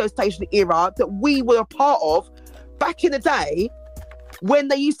radio station era that we were a part of back in the day, when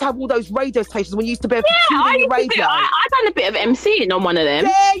they used to have all those radio stations, when you used to be able to tune in your radio. I done a bit of MCing on one of them.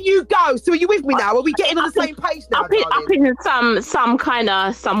 There you go. So are you with me now? Are we getting on the same page now, up in some kind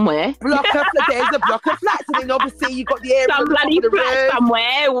of somewhere. There's a block of flats, and then obviously you got the area some bloody flat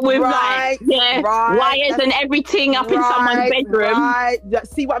somewhere with wires and everything up in someone's bedroom. Right.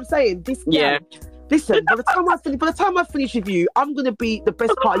 See what I'm saying? Listen, by the time I finish with you, I'm gonna be the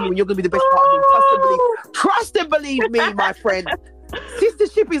best part of you, and you're gonna be the best part of me. Trust and believe me, my friend.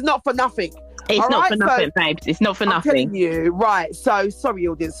 Sistership is not for nothing. It's not for nothing, babes. It's not for nothing. I'm telling you, right? So sorry,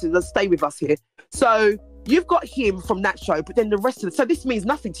 audience. Let's stay with us here. So you've got him from that show, but then the rest of so this means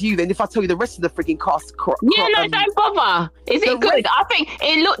nothing to you. Then if I tell you the rest of the freaking cast, don't bother. Is it good? I think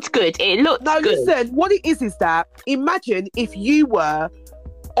it looked good. Good. Listen. What it is that imagine if you were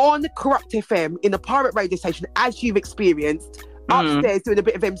on Corrupt FM in a pirate radio station, as you've experienced, upstairs doing a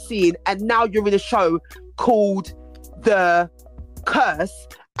bit of MCing, and now you're in a show called The Curse,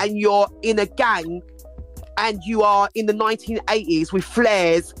 and you're in a gang, and you are in the 1980s with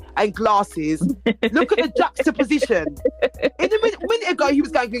flares and glasses. Look at the juxtaposition. In the minute ago, he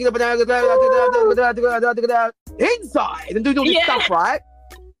was going inside and doing all this stuff, right?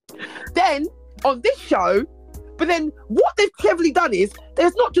 Then on this show, but then what they've cleverly done is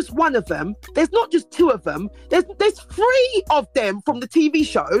there's not just one of them, there's not just two of them, there's 3 of them from the TV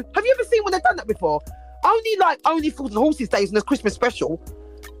show. Have you ever seen when they've done that before? Only Fools and Horses days and the Christmas special.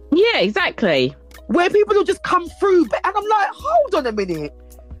 Yeah, exactly. Where people will just come through, and I'm like, hold on a minute.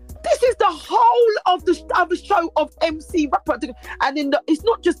 This is the whole of the show of MC rapper, and then it's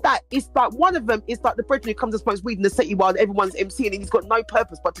not just that. It's like one of them is like the brethren who comes and smokes weed in the city while everyone's MCing, and he's got no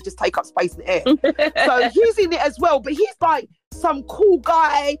purpose but to just take up space in the air. So he's in it as well, but he's like some cool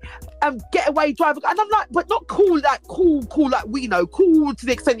guy and getaway driver, and I'm like, but not cool like we know, cool to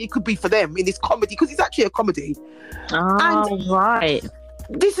the extent it could be for them in this comedy, because it's actually a comedy. Right.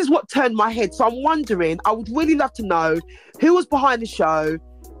 This is what turned my head. So I'm wondering, I would really love to know who was behind the show.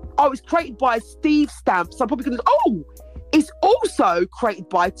 Oh, it's created by Steve Stamp. So I'm probably going to... it's also created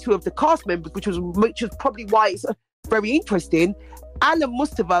by 2 of the cast members, which was probably why it's very interesting. Alan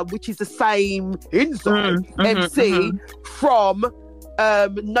Mustafa, which is the same MC from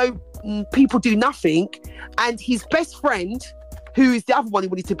No People Do Nothing, and his best friend, who is the other one who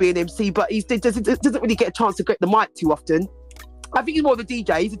wanted to be an MC, but he doesn't really get a chance to get the mic too often. I think he's more of a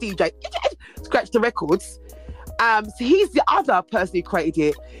DJ. He's a DJ. Scratch the records. So he's the other person who created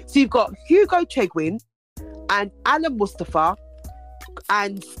it. So you've got Hugo Chegwin and Alan Mustafa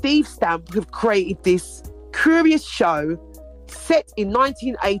and Steve Stamp, who've created this curious show set in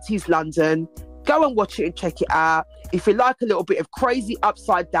 1980s London. Go and watch it and check it out. If you like a little bit of crazy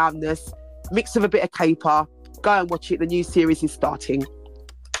upside downness mixed with a bit of caper, go and watch it. The new series is starting.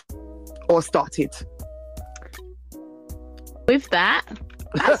 Or started. With that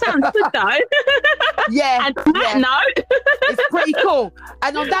sounds good though. Yeah. And on that note, it's pretty cool.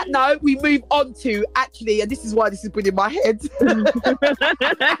 And on that note, we move on to actually, and this is why this is put in my head. If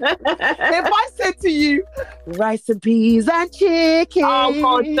I said to you, rice and peas and chicken. Oh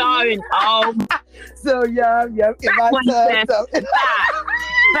God, don't. Oh, so yeah.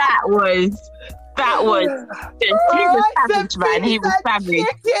 That was. He was savage, man. He was savage.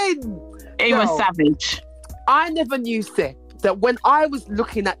 He was savage. I never knew, Seth, that when I was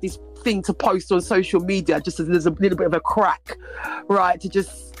looking at this thing to post on social media, just as there's a little bit of a crack, right, to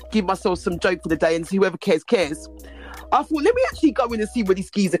just give myself some joke for the day and see whoever cares. I thought, let me actually go in and see where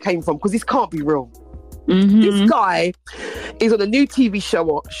this geezer came from, because this can't be real. This guy is on a new TV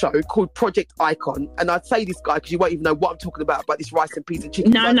show called Project Icon, and I'd say this guy because you won't even know what I'm talking about this rice and peas and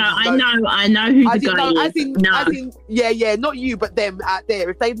chicken. I know who the guy is. Yeah, not you, but them out there.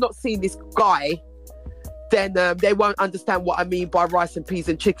 If they've not seen this guy, then they won't understand what I mean by rice and peas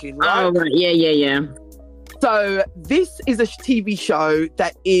and chicken, right? Oh, right. Yeah. So this is a TV show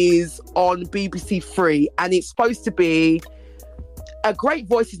that is on BBC Three, and it's supposed to be a great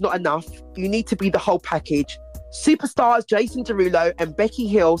voice is not enough. You need to be the whole package. Superstars Jason Derulo and Becky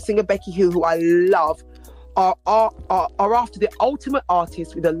Hill, singer Becky Hill, who I love, are after the ultimate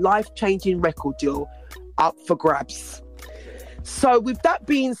artist with a life-changing record deal up for grabs. So with that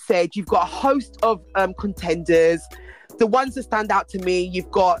being said, you've got a host of contenders. The ones that stand out to me,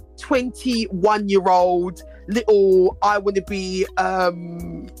 you've got 21-year-old little, I want to be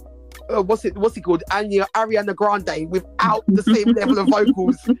what's it called? Ariana Grande without the same level of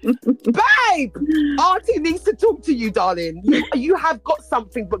vocals. Babe, Auntie needs to talk to you, darling. You have got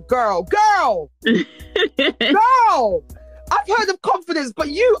something, but girl, I've heard of confidence, but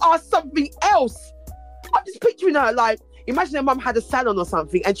you are something else. I'm just picturing her like, imagine her mum had a salon or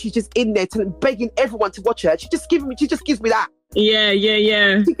something and she's just in there begging everyone to watch her. She just gives me that. Yeah.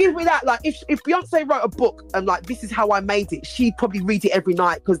 She gives me that. Like if Beyonce wrote a book and like, this is how I made it, she'd probably read it every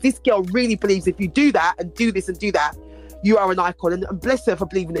night, because this girl really believes if you do that and do this and do that, you are an icon. And bless her for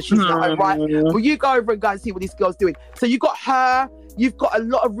believing that she's not right. Well, you go over and go and see what this girl's doing. So you got her, you've got a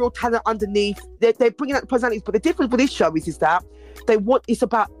lot of real talent underneath. They're bringing out the personalities, but the difference with this show is that it's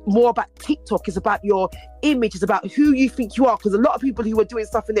more about TikTok. It's about your image. It's about who you think you are. Because a lot of people who are doing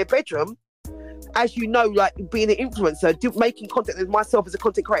stuff in their bedroom, as you know, like being an influencer, making content, and myself as a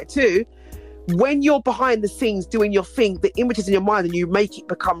content creator too, when you're behind the scenes doing your thing, the image is in your mind and you make it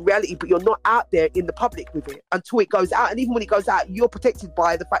become reality, but you're not out there in the public with it until it goes out. And even when it goes out, you're protected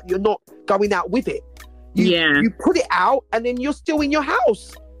by the fact that you're not going out with it. You put it out and then you're still in your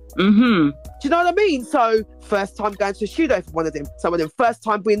house. Mm-hmm. Do you know what I mean? So first time going to a studio for one of them, some of them first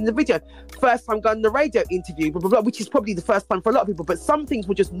time being in the video, first time going to the radio interview, blah, blah, blah, which is probably the first time for a lot of people. But some things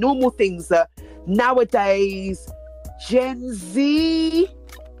were just normal things that nowadays Gen Z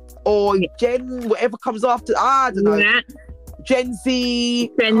or Gen whatever comes after, I don't know, Gen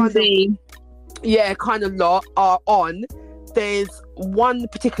Z, kind of lot are on. There's one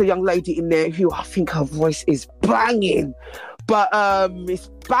particular young lady in there who I think her voice is banging. But it's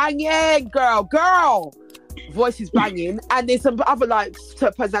banging, girl. Voice is banging. And there's some other like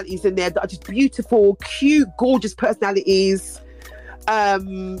personalities in there that are just beautiful, cute, gorgeous personalities.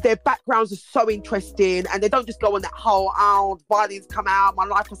 Their backgrounds are so interesting, and they don't just go on that whole violins come out, my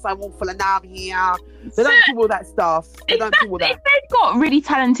life is so awful and now I'm here. They don't do all that stuff. They don't do all that. If they've got really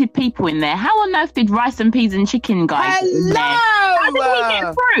talented people in there, how on earth did Rice and Peas and Chicken guys get in there? How did he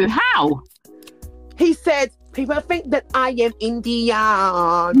get through? How? He said, people think that I am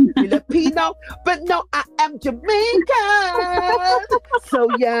Indian, Filipino, but no, I am Jamaican. So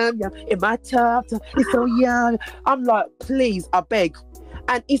young, in my top, it's so young. I'm like, please, I beg.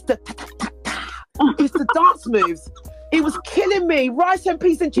 And it's the it's the dance moves. It was killing me. Rice and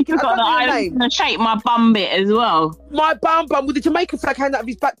Peas and Chicken. I'm gonna shake my bum bit as well. My bum with the Jamaican flag hanging out of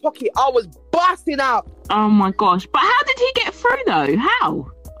his back pocket. I was busting up. Oh my gosh! But how did he get through though? How?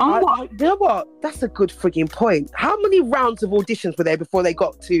 You know what? That's a good frigging point. How many rounds of auditions were there before you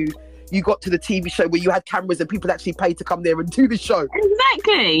got to the TV show where you had cameras and people actually paid to come there and do the show?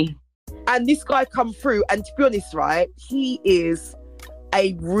 Exactly. And this guy come through, and to be honest, right, he is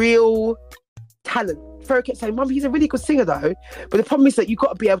a real talent. Ferro kept saying, Mum, he's a really good singer though. But the problem is that you've got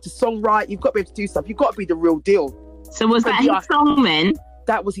to be able to songwrite, you've got to be able to do stuff, you've got to be the real deal. So was that his song then?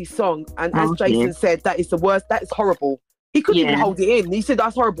 That was his song. And as Jason said, that is the worst, that is horrible. He couldn't even hold it in. He said,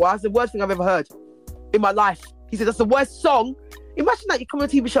 that's horrible. That's the worst thing I've ever heard in my life. He said, that's the worst song. Imagine that you come on a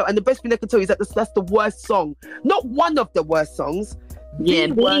TV show and the best thing they can tell you is that that's the worst song. Not one of the worst songs.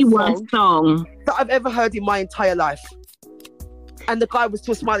 The worst song that I've ever heard in my entire life. And the guy was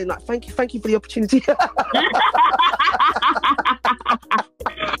still smiling like, thank you for the opportunity.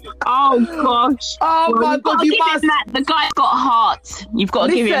 Oh gosh. Oh my God, you must. The guy's got heart. You've got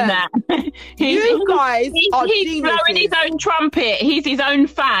to give him that. You guys are he's blowing his own trumpet. He's his own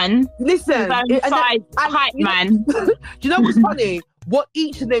fan. Listen. His own hype man. Do you know what's funny? What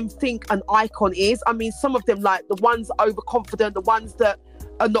each of them think an icon is. I mean, some of them, like the ones overconfident, the ones that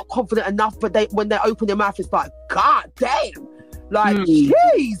are not confident enough, but when they open their mouth, it's like, God damn. Like,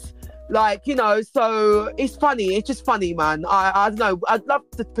 jeez. Like, you know, so it's funny. It's just funny, man. I don't know. I'd love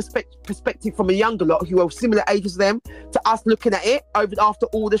the perspective from a younger lot who are similar ages to them to us looking at it after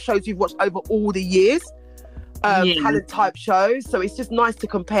all the shows we've watched over all the years. Talent type shows. So it's just nice to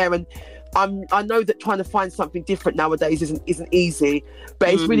compare. And I know that trying to find something different nowadays isn't easy, but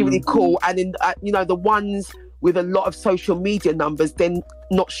it's really, really cool. And in you know, the ones with a lot of social media numbers, then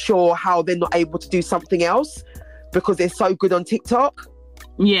not sure how they're not able to do something else because they're so good on TikTok.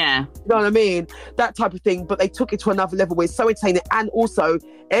 Yeah. You know what I mean? That type of thing. But they took it to another level where it's so entertaining. And also,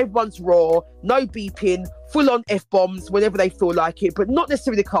 everyone's raw, no beeping, full on F-bombs whenever they feel like it. But not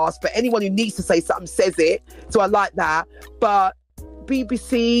necessarily the cast, but anyone who needs to say something says it. So I like that. But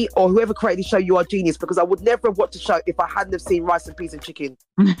BBC or whoever created the show, you are genius, because I would never have watched the show if I hadn't have seen Rice and Peas and Chicken.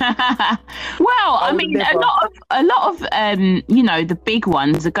 Well, I mean, never. a lot of you know, the big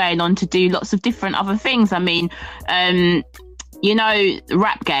ones are going on to do lots of different other things. I mean, you know,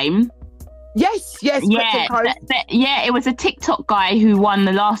 Rap Game. Yes. Yeah, it was a TikTok guy who won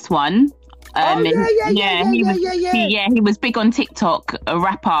the last one. He was big on TikTok, a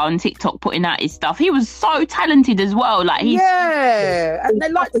rapper on TikTok putting out his stuff. He was so talented as well. Like and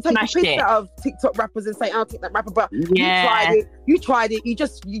they like to take the piss out of TikTok rappers and say, "I'll take that rapper," but you tried it.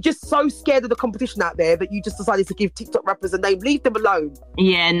 You're just so scared of the competition out there that you just decided to give TikTok rappers a name. Leave them alone.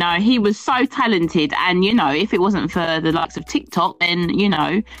 Yeah, no, he was so talented, and you know, if it wasn't for the likes of TikTok, then you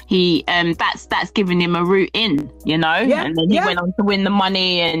know, he that's giving him a route in, you know, and then he went on to win the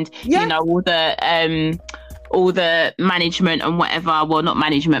money and you know, all the management and whatever. Well, not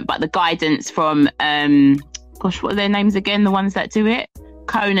management, but the guidance from what are their names again? The ones that do it.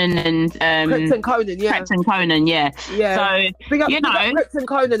 Conan and Preston Conan, Preston Conan, yeah. So big up Preston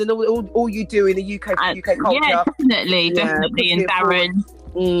Conan and all you do in the UK for UK culture. Yeah, definitely, and Darren.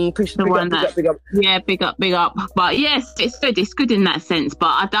 Big up. But yes, it's good in that sense. But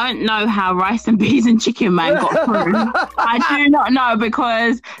I don't know how Rice and Peas and Chicken Man got through. I do not know,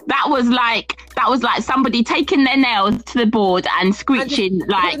 because that was like somebody taking their nails to the board and screeching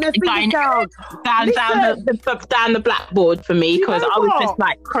going down the blackboard for me, because I was just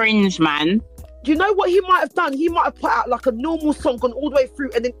like cringe, man. Do you know what he might have done? He might have put out like a normal song, gone all the way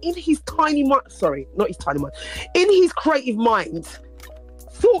through, and then in his creative mind,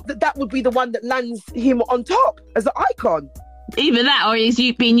 thought that would be the one that lands him on top as an icon. Either that, or he's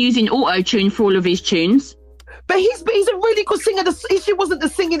been using auto-tune for all of his tunes. But he's a really good singer. The issue wasn't the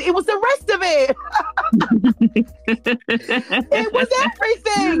singing, it was the rest of it. It was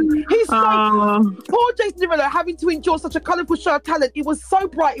everything. He's poor Jason Derulo having to endure such a colourful show of talent. It was so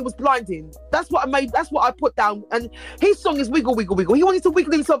bright, it was blinding. That's what I put down. And his song is Wiggle Wiggle Wiggle. He wanted to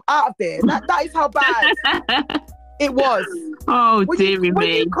wiggle himself out of there. That is how bad it was. When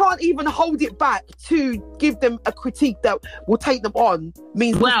you can't even hold it back to give them a critique that will take them on,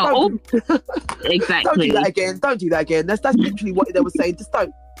 means exactly. Don't do that again. That's literally what they were saying. Just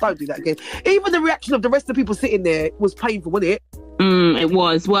don't do that again. Even the reaction of the rest of the people sitting there was painful, wasn't it? It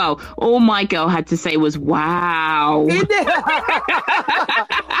was. Well, all my girl had to say was wow.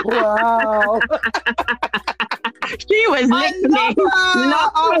 Wow. She was literally not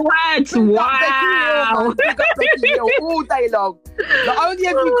the words. Wow. All day long. Not only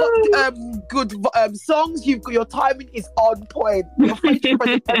have you got good songs, you've got your timing is on point. Your facial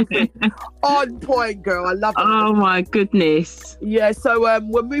expression, on point, girl. I love it. Oh my goodness. Yeah. So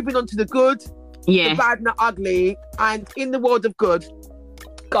we're moving on to the good, the bad, and the ugly. And in the world of good,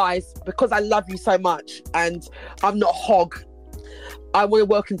 guys, because I love you so much, and I'm not a hog, I want to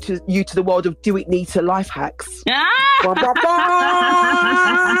welcome you to the world of Do It Nita life hacks. She's not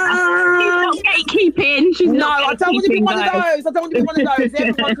gatekeeping. She's not. I don't want to be one of those.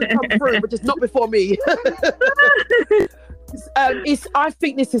 Everyone can come through, but just not before me. I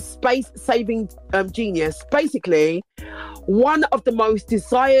think this is space-saving genius. Basically, one of the most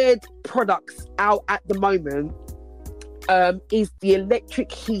desired products out at the moment is the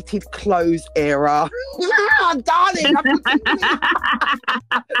electric heated clothes era. Darling, I'm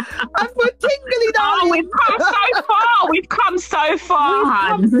tingly, darling. Oh, we've come so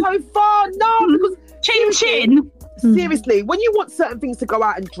far. No, because chin chin. Seriously, when you want certain things to go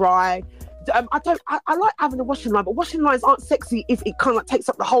out and dry, I like having a washing line, but washing lines aren't sexy if it kind of like takes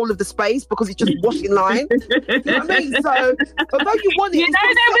up the whole of the space, because it's just washing line. You know what I mean? So although you want it,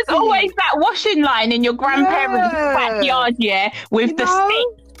 there was always that washing line in your grandparents' backyard, with the stick.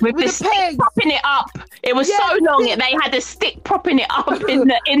 With the stick propping it up. It was so long they had a stick propping it up in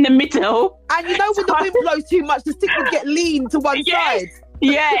the middle. And you know when the wind blows too much, the stick would get lean to one side.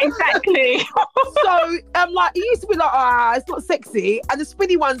 Yeah, exactly. So like, it used to be like, it's not sexy, and the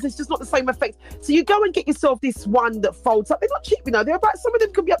spinny ones, it's just not the same effect. So you go and get yourself this one that folds up. They're not cheap, you know. They're about, some of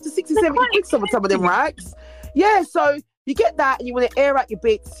them could be up to 60, 70 quid, some of them racks. Yeah, so you get that, and you want to air out your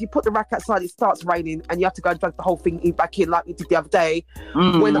bits. You put the rack outside, it starts raining, and you have to go and drag the whole thing back in, like we did the other day,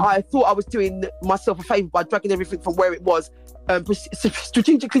 when I thought I was doing myself a favour by dragging everything from where it was,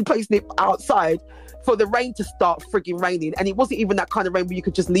 strategically placing it outside for the rain to start frigging raining. And it wasn't even that kind of rain where you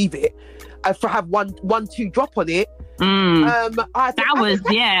could just leave it for have one, two drop on it. I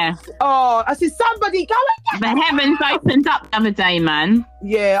said, somebody go and get the heavens opened up the other day, man.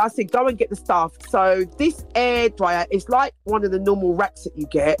 Yeah, I said, go and get the stuff. So this air dryer is like one of the normal racks that you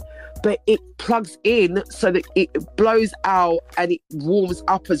get, but it plugs in so that it blows out and it warms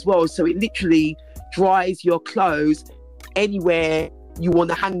up as well. So it literally dries your clothes anywhere you want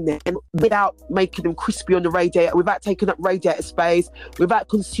to hang them, without making them crispy on the radiator, without taking up radiator space, without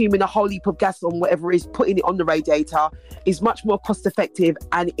consuming a whole heap of gas on whatever it is, putting it on the radiator. Is much more cost effective,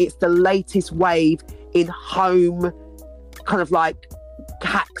 and it's the latest wave in home kind of like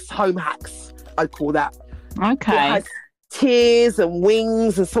home hacks, I'd call that. Okay. tiers and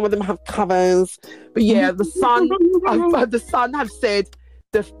wings, and some of them have covers. But yeah, the Sun have said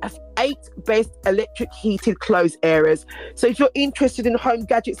the 8 best electric heated clothes areas. So if you're interested in home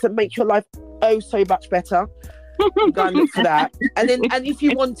gadgets that make your life so much better, go and look for that. And if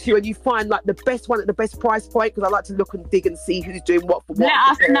you want to, and you find like the best one at the best price point, because I like to look and dig and see who's doing what for what.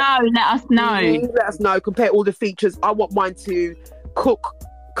 Let us know. Let us know. Compare all the features. I want mine to cook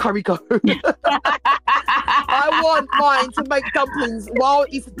curry goat. I want mine to make dumplings while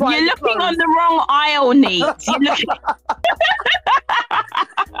it's drying. You're looking on the wrong aisle, Neat.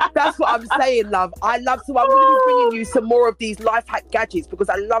 That's what I'm saying, love. I'm going to be bringing you some more of these life hack gadgets, because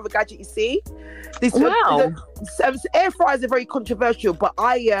I love a gadget. You see, air fryers are very controversial, but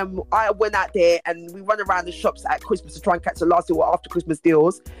I went out there and we run around the shops at Christmas to try and catch the last or after Christmas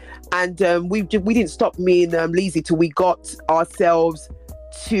deals, and we didn't stop, me and Lizzie, till we got ourselves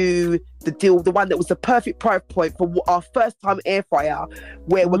to the deal, the one that was the perfect price point for our first time air fryer,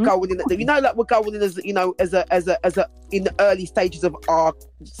 where we're going in, like we're going in as in the early stages of our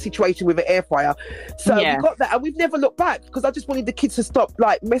situation with an air fryer. So we got that, and we've never looked back, because I just wanted the kids to stop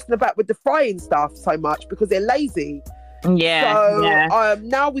like messing about with the frying stuff so much, because they're lazy.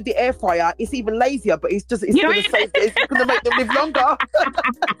 Now with the air fryer, it's even lazier, but it's going to make them live longer.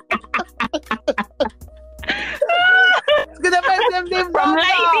 It's gonna make them live from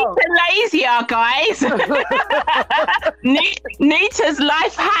longer. Lazy to lazier, guys. Nita's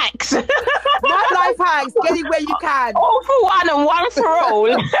life hacks. My life hacks. Get it where you can. All for one and one for all.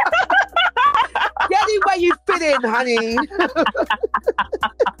 Get it where you fit in, honey.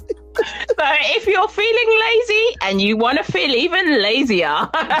 So if you're feeling lazy and you want to feel even lazier,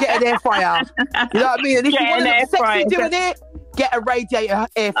 get an air fryer. You know what I mean? And if you want to look sexy doing it, get a radiator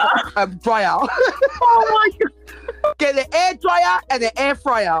air dryer. Oh my God. Get an air dryer and an air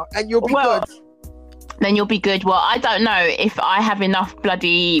fryer, and you'll be good. Then you'll be good. Well, I don't know if I have enough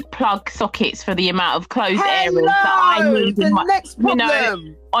bloody plug sockets for the amount of closed areas that I need. Next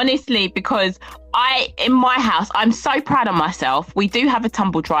problem. Honestly, because in my house, I'm so proud of myself. We do have a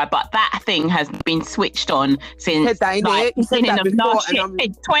tumble dryer, but that thing has been switched on since beginning of last year.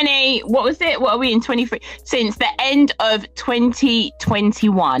 20, what was it? What are we in 23? Since the end of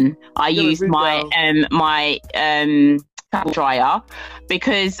 2021, I used my tumble dryer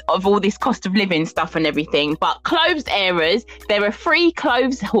because of all this cost of living stuff and everything. But clothes areas, there are 3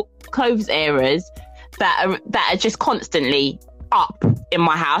 clothes areas that are just constantly up in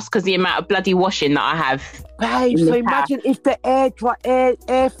my house because the amount of bloody washing that I have. Babe, so imagine if the air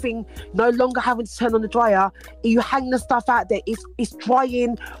thing no longer having to turn on the dryer, you hang the stuff out there, it's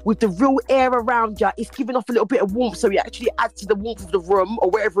drying with the real air around you, it's giving off a little bit of warmth, so it actually adds to the warmth of the room or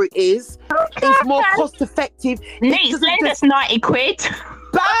wherever it is. It's more cost effective. Neat, lend us 90 quid.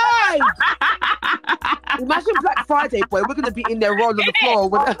 Babe! Imagine Black Friday, boy. We're going to be in there rolling on the floor.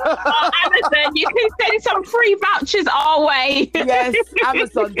 Amazon, you can send some free vouchers our way. Yes,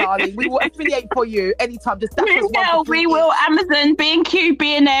 Amazon, darling. We will affiliate for you anytime. Just we will. Amazon, B&Q,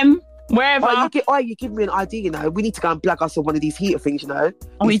 B&M, wherever. You give me an idea, you know. We need to go and blag us on one of these heater things, you know.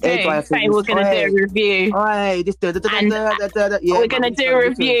 We do. Say we're going to do a review. We're going to do a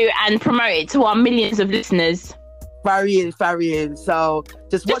review and promote it to our millions of listeners. Varying. So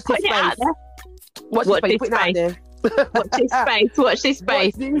just watch this space. Watch this space. Watch this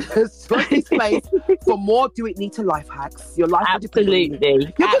space. For more Do It Need to life hacks. Your life absolutely.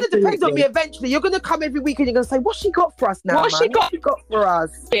 You're going to depend on me eventually. You're going to come every week and you're going to say, "What's she got for us now? What's she got for us?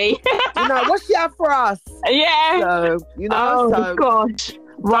 You know, what's she have for us?" Yeah. So gosh.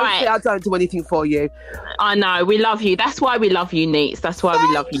 Right. I don't do anything for you. I know. We love you. That's why we love you, Neats. That's why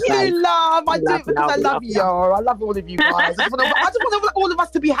we love you, guys. Love. I do it because I love you. I love all of you guys. I just want all of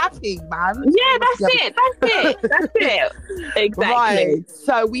us to be happy, man. Yeah, that's it. Exactly. Right.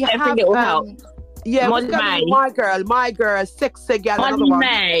 So we have... it will help. Yeah, my girl, sexy girl. Money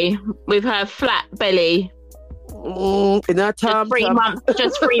May, with her flat belly. In her term,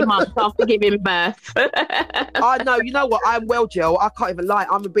 just 3 months after giving birth. I know. You know what? I'm well, Jill. I can't even lie.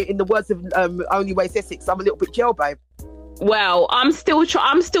 I'm a bit, in the words of Only Way Essex, I'm a little bit gel, babe. Well, I'm still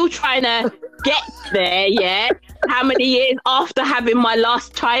trying to get there. Yeah. How many years after having my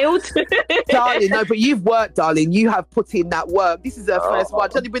last child? Darling, no, but you've worked, darling. You have put in that work. This is her first one.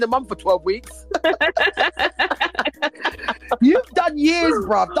 It's only been a month for 12 weeks. You've done years,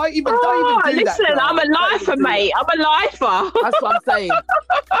 bruv. Don't even do that. Listen, I'm a lifer, mate. I'm a lifer. That's what I'm saying.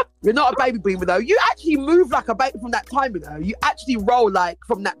 You're not a baby boomer, though. You actually move like a baby from that time, you know. You actually roll like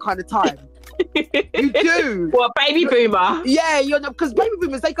from that kind of time. You do. What, baby boomer? Yeah, you know, because baby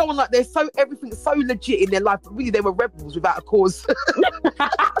boomers, they go on like everything's so legit in their life, but really they were rebels without a cause.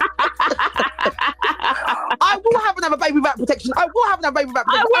 I will have another baby without protection. I will have another baby without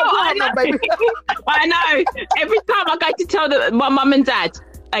protection. I will have another baby. I know. Every time I go to tell my mum and dad,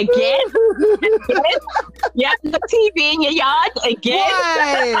 again? You have the TV in your yard again?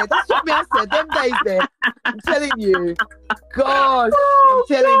 Yeah, that's what me I said. Them days there. I'm telling you. God, I'm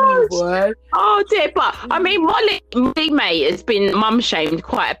telling you, boy. Oh dear, but I mean, Molly mate has been mum shamed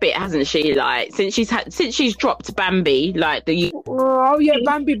quite a bit, hasn't she? Like since she's dropped Bambi, like the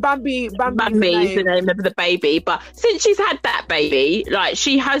Bambi is the name of the baby. But since she's had that baby, like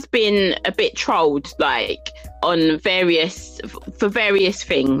she has been a bit trolled, like on various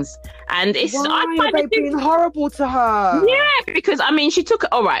things, and it's why are they being horrible to her? Yeah, because I mean, she took a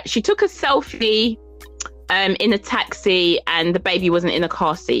selfie in a taxi and the baby wasn't in a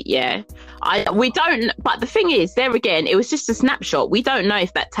car seat. We don't, but the thing is, there again, it was just a snapshot. We don't know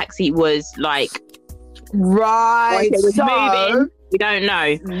if that taxi was like right, it was moving. We don't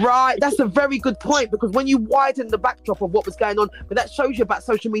know. Right, that's a very good point, because when you widen the backdrop of what was going on, but that shows you about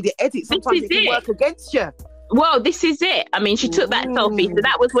social media edits, sometimes it can work against you. Well, this is it. I mean, she took that selfie. So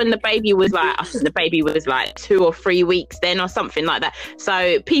that was when the baby was like, I think the baby was like 2 or 3 weeks then or something like that.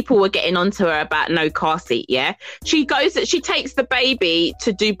 So people were getting onto her about no car seat, yeah? She takes the baby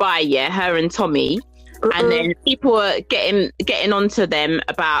to Dubai, yeah, her and Tommy. And then people were getting onto them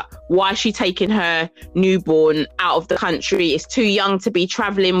about why she taking her newborn out of the country. It's too young to be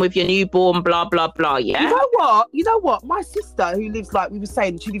travelling with your newborn, blah, blah, blah, yeah? You know what? My sister, who lives, like we were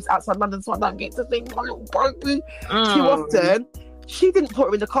saying, she lives outside London, so I don't get to think my little baby too often. She didn't put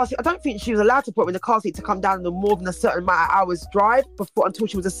her in the car seat. I don't think she was allowed to put her in the car seat to come down in more than a certain amount of hours drive until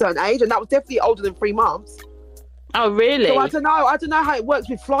she was a certain age. And that was definitely older than 3 months. Oh, really? So I don't know how it works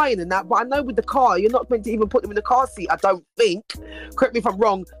with flying and that, but I know with the car, you're not meant to even put them in the car seat, I don't think, correct me if I'm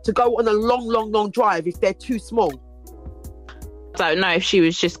wrong, to go on a long drive if they're too small. I don't know if she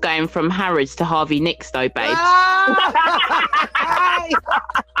was just going from Harrods to Harvey Nicks though, babe.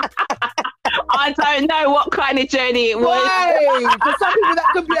 I don't know what kind of journey it was. Right. For some people that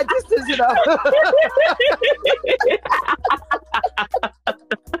could be a distance, you know.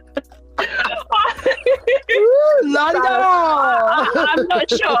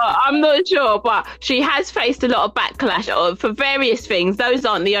 I'm not sure, but she has faced a lot of backlash for various things. Those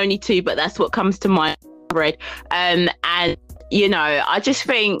aren't the only two, but that's what comes to mind. And you know, I just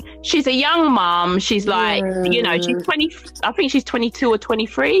think she's a young mom. She's like, you know, she's 20. I think she's 22 or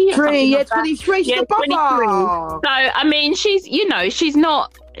 23. 23. She's a 23. So I mean, she's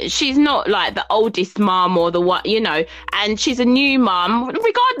not like the oldest mom or the one, you know, and she's a new mom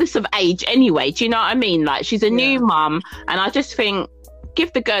regardless of age anyway. Do you know what I mean? Like she's a new mom, and I just think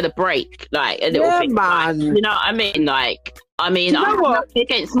give the girl a break, like a little bit, man. Like, you know what I mean? Like, I mean, I'm nothing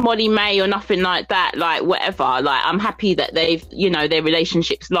against Molly May or nothing like that, like whatever. Like, I'm happy that they've, you know, their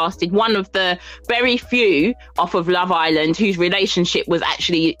relationships lasted. One of the very few off of Love Island whose relationship was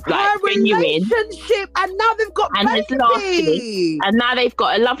actually like genuine. Relationship, and now they've got baby. And now they've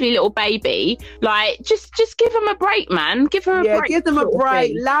got a lovely little baby. Like, just give them a break, man. Give her a break. Give them a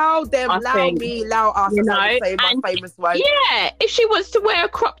break. Allow them, allow me, allow us. You know, say my famous way. Yeah, if she wants to wear a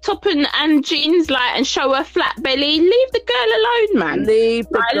crop top and jeans, like, and show her flat belly, leave the girl alone, man. Leave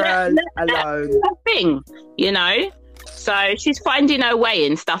the girl alone. Thing, you know. So she's finding her way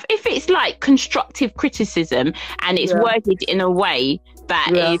and stuff. If it's like constructive criticism and it's worded in a way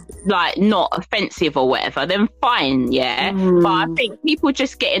that is like not offensive or whatever, then fine, yeah. But I think people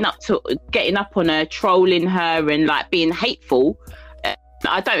just getting up on her, trolling her, and like being hateful,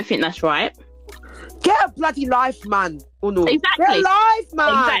 I don't think that's right. Get a bloody life, man. Oh, no. Exactly. Get a life,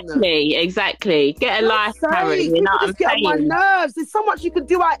 man. Exactly. Get a life, Harry. You know what I'm saying? Get on my nerves. There's so much you can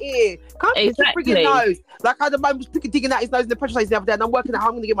do out here. Can't pick your friggin' nose. Like I had a man was digging out his nose in the petrol station the other day, and I'm working out how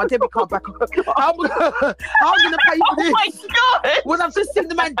I'm going to get my debit card back. How I'm going to pay for this. Oh my God. When I've just seen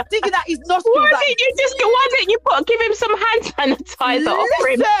the man digging out his nostrils. Why didn't you give him some hand sanitizer?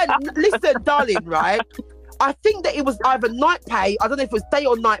 Listen, darling, right? I think that it was either night pay. I don't know if it was day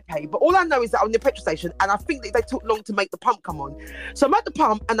or night pay, but all I know is that I'm in the petrol station, and I think that they took long to make the pump come on. So I'm at the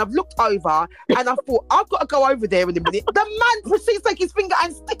pump, and I've looked over, and I thought, I've got to go over there in a minute. The man proceeds to take his finger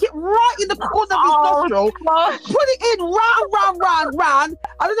and stick it right in the corner of his nostril, put it in round.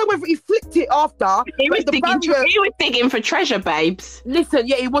 I don't know whether he flicked it after. He was digging for treasure, babes. Listen,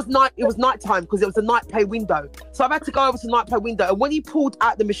 it was night time because it was a night pay window. So I've had to go over to the night pay window, and when he pulled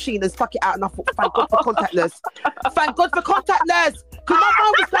out the machine and stuck it out, and I thought, thank God for contactless. Thank God for contactless. Because my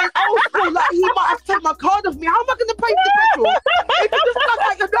mum was saying, old school, like he might have to take my card off me. How am I going to pay for the petrol if you just stuck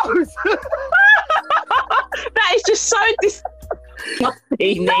out your nose? That is just so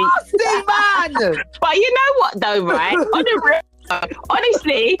disgusting. Nasty, man. But you know what though, right? On a real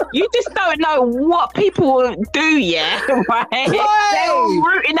Honestly, you just don't know what people do, yeah, right? They're all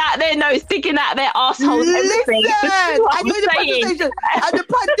rooting out their nose, sticking out their assholes. Listen, and you're in the presentation, and the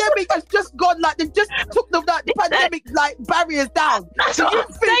pandemic has just gone, like, they just took the pandemic, like, barriers down. That's what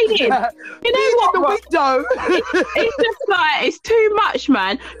I'm saying. You know what, in the window. It's just like, it's too much,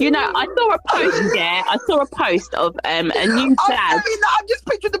 man. You know, I saw a post, I saw a post of a new dad. I'm just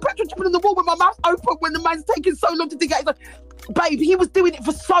picturing the petrol chipping on the wall with my mouth open when the man's taking so long to dig out. He's like, babe, he was doing it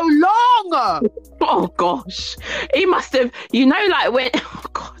for so long. Oh gosh, he must have. You know, like when. Oh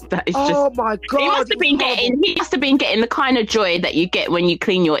god, that is just. Oh my god, he must have been getting the kind of joy that you get when you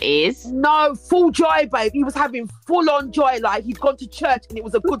clean your ears. No, full joy, babe. He was having full on joy, like he'd gone to church and it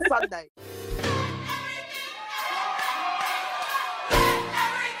was a good Sunday.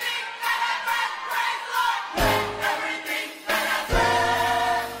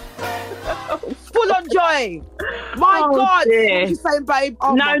 Full on joy. My God, dear. What are you saying, babe?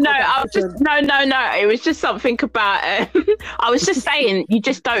 Oh no, I was just no. It was just something about. I was just saying, you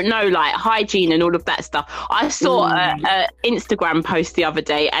just don't know, like hygiene and all of that stuff. I saw a Instagram post the other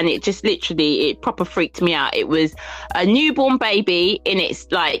day, and it just literally, it proper freaked me out. It was a newborn baby in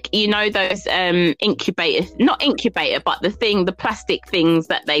its, like, you know, those incubators, not incubator, but the plastic things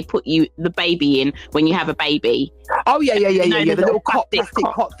that they put the baby in when you have a baby. Oh yeah, the little plastic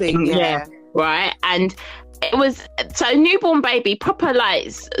hot thing, yeah. Right, and it was so newborn baby, proper like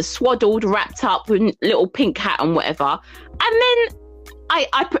swaddled, wrapped up with little pink hat and whatever. And then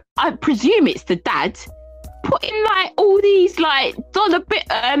I presume it's the dad putting like all these like $50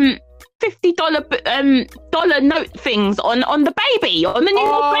 dollar note things on the baby, on the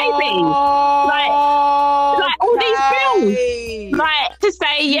newborn baby, like all these bills, like to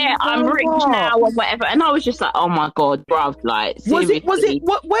say, yeah, I'm rich now or whatever. And I was just like, oh my god, bruv, like seriously. Was it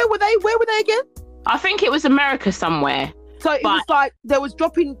where were they again? I think it was America somewhere. So it was like they was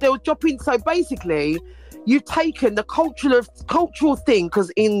dropping. So basically, you've taken the cultural thing,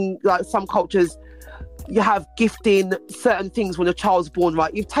 because in like some cultures you have gifting certain things when a child's born,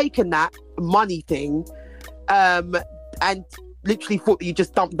 right? You've taken that money thing and literally thought that you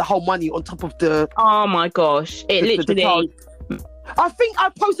just dumped the whole money on top of the. Oh my gosh! It literally. I think I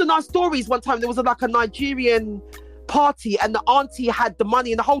posted on our stories one time. There was like a Nigerian party, and the auntie had the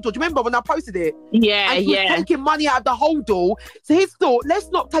money in the hold door. Do you remember when I posted it? Yeah, and he was taking money out of the hold door. So his thought, let's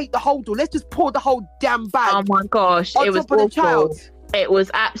not take the hold door. Let's just pour the whole damn bag. Oh my gosh! It was awful. It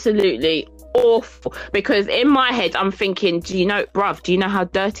was absolutely awful, because in my head I'm thinking, do you know how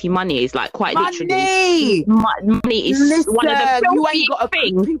dirty money is? Like, quite literally, money is one of the filthiest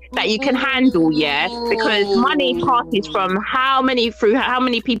things that you can handle, yeah, because money passes from how many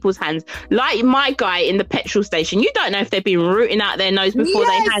people's hands. Like my guy in the petrol station, you don't know if they've been rooting out their nose before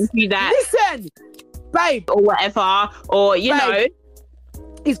they hand you that. Listen, babe, or whatever, or you know,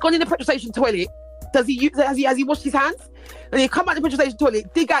 he's gone in the petrol station toilet. Has he washed his hands? And he come out the petrol station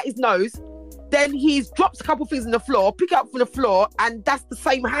toilet, dig out his nose. Then he drops a couple things on the floor, pick it up from the floor, and that's the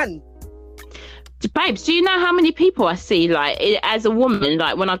same hand. Babes, do you know how many people I see, like, as a woman,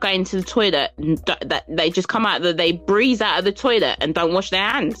 like, when I go into the toilet, that they just come out, that they breeze out of the toilet and don't wash their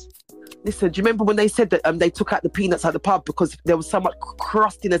hands? Listen, do you remember when they said that they took out the peanuts out the pub because there was so much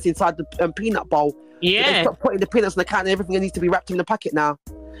crustiness inside the peanut bowl? Yeah. They stopped putting the peanuts on the can, and everything needs to be wrapped in the packet now.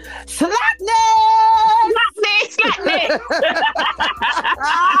 Slackness!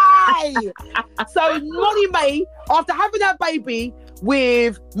 So Molly May, after having her baby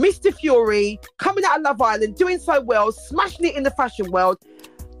with Mr. Fury, coming out of Love Island, doing so well, smashing it in the fashion world,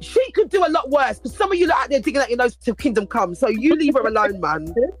 she could do a lot worse, because some of you lot out there digging out your nose till Kingdom Come. So you leave her alone,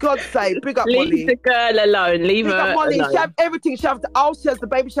 man. God's sake, big up Molly. Leave the girl alone. Leave her alone. Molly. She has everything. She has the house, she has the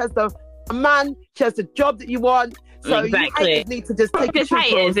baby, she has the man, she has the job that you want. So you haters need to just take haters,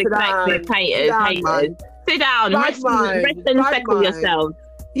 haters. Sit down, rest and settle yourselves.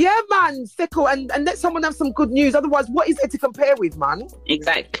 Yeah, man, settle and let someone have some good news. Otherwise, what is it to compare with, man?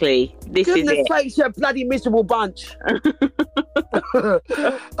 Exactly. This Goodness is it. sakes, you're a bloody miserable bunch.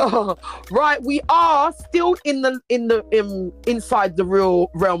 Right, we are still inside the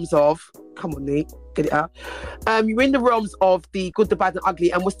real realms of. Come on, Nate, get it out. You're in the realms of the good, the bad, and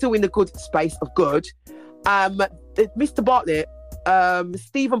ugly, and we're still in the good space of good. Mr. Bartlett,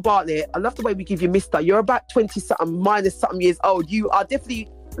 Stephen Bartlett, I love the way we give you Mr. You're about 20-something, minus something years old. You are definitely,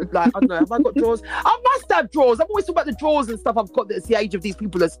 like, I don't know, have I got drawers? I must have drawers. I'm always talking about the drawers and stuff I've got that's the age of these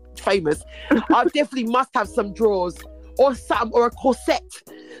people that's famous. I definitely must have some drawers or something, or a corset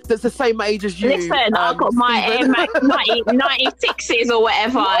that's the same age as you. Listen, I've got my Air Max 96s or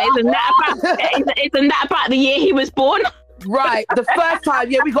whatever. Isn't that about the year he was born? Right, the first time,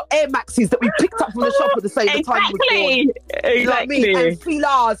 we got Air Maxes that we picked up from the shop at the same time we was born. Exactly. You know what I mean? And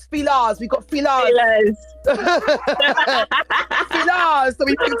filars, we got filars. Filars that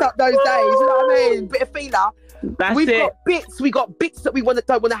we picked up those days, you know what I mean? Bit of feeler. We've got bits that we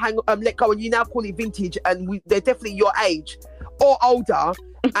don't want to let go, and you now call it vintage, and they're definitely your age or older.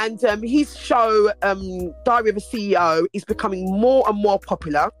 And his show, Diary of a CEO, is becoming more and more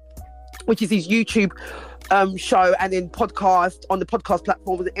popular, which is his YouTube show, and then podcast on the podcast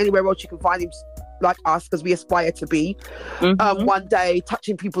platforms and anywhere else you can find him, like us, because we aspire to be one day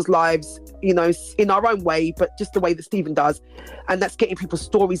touching people's lives, in our own way, but just the way that Stephen does, and that's getting people's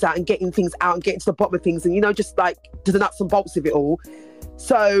stories out and getting things out and getting to the bottom of things, and just like to the nuts and bolts of it all.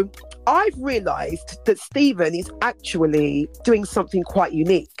 So I've realised that Stephen is actually doing something quite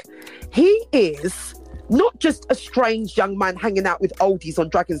unique. He is not just a strange young man hanging out with oldies on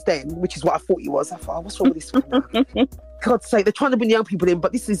Dragon's Den, which is what I thought he was. I thought, what's wrong with this one? God's sake, they're trying to bring young people in,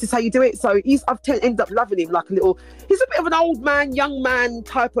 but this is how you do it. So I've ended up loving him like he's a bit of an old man, young man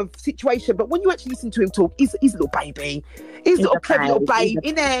type of situation. But when you actually listen to him talk, he's a little baby. He's a little clever little babe,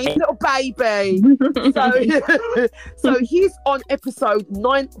 isn't he? He's a little baby. So he's on episode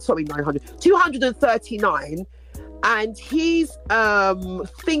 239, and his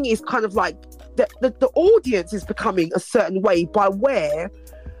thing is kind of like the audience is becoming a certain way by where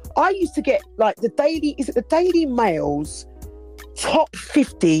I used to get like the Daily Mail's top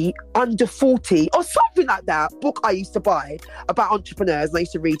 50 under 40 or something like that book I used to buy about entrepreneurs, and I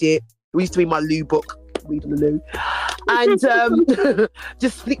used to read it. It used to be my Lou book, reading the Lou, and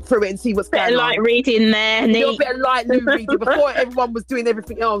just flick through it and see what's going on. Light reading there, a little bit of light Lou reading before everyone was doing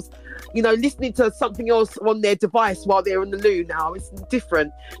everything else. Listening to something else on their device while they're in the loo now. It's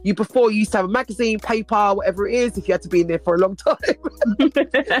different. Before you used to have a magazine, paper, whatever it is, if you had to be in there for a long time.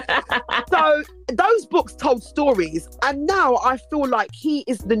 So those books told stories, and now I feel like he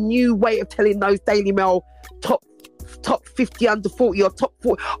is the new way of telling those Daily Mail top 50 under 40 or top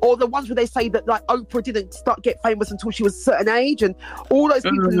 40, or the ones where they say that like Oprah didn't get famous until she was a certain age, and all those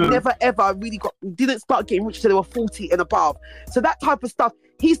people who never ever really didn't start getting rich till they were 40 and above. So that type of stuff,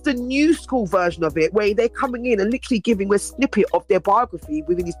 he's the new school version of it, where they're coming in and literally giving a snippet of their biography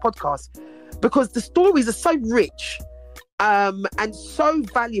within his podcast, because the stories are so rich and so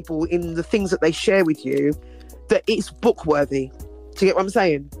valuable in the things that they share with you that it's book worthy. Do you get what I'm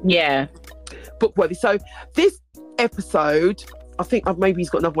saying? Yeah, book worthy. So this episode, I think maybe he's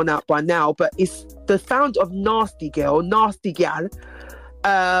got another one out by now, but it's the founder of Nasty Gal,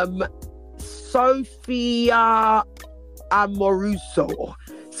 Sophia Amoruso.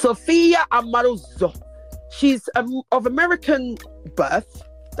 She's of American birth.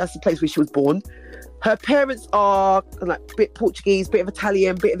 That's the place where she was born. Her parents are like a bit Portuguese, bit of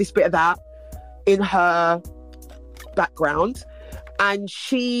Italian, bit of this, bit of that in her background. And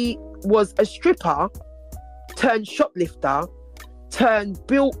she was a stripper turned shoplifter turned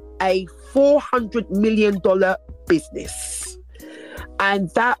built a $400 million business. And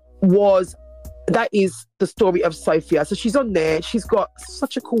that is the story of Sophia. So she's on there. She's got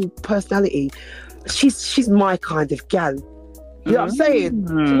such a cool personality. She's my kind of gal. You know what I'm saying?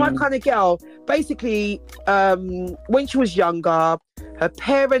 She's my kind of gal. Basically, when she was younger, her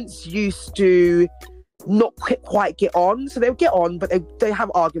parents used to not quite get on. So they would get on, but they have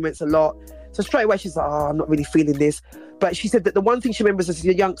arguments a lot. So straight away, she's like, I'm not really feeling this. But she said that the one thing she remembers as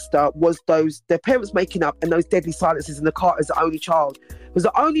a youngster was their parents making up and those deadly silences in the car as the only child. It was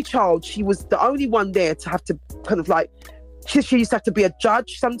the only child. She was the only one there to have to kind of like, she used to have to be a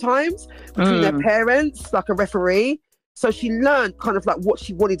judge sometimes between their parents, like a referee. So she learned kind of like what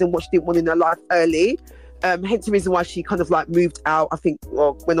she wanted and what she didn't want in her life early. Hence the reason why she kind of like moved out, I think,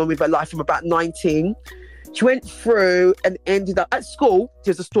 went on with her life from about 19. She went through and ended up at school.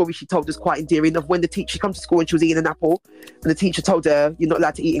 There's a story she told us quite endearing of when the teacher came to school and she was eating an apple, and the teacher told her, you're not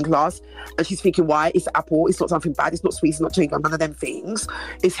allowed to eat in class. And she's thinking, why? It's an apple. It's not something bad. It's not sweet. It's not chewing gum. None of them things.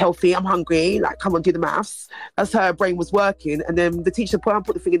 It's healthy. I'm hungry. Like, come on, do the maths. That's her brain was working. And then the teacher put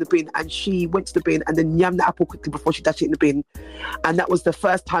the thing in the bin, and she went to the bin and then yammed the apple quickly before she dashed it in the bin. And that was the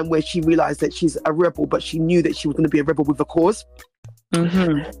first time where she realised that she's a rebel, but she knew that she was going to be a rebel with a cause.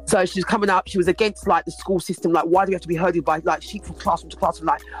 So she was coming up, she was against like the school system, like why do we have to be herded by like sheep from classroom to classroom,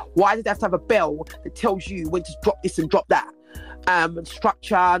 like why did they have to have a bell that tells you when to drop this and drop that,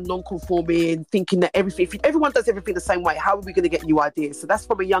 structure, non-conforming, thinking that if everyone does everything the same way, how are we going to get new ideas? So that's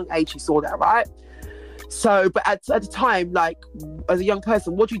from a young age she saw that, right? So, but at the time, like, as a young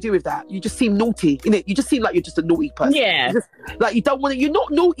person, what do you do with that? You just seem naughty, innit? You just seem like you're just a naughty person. Yeah. Like, you don't want to, you're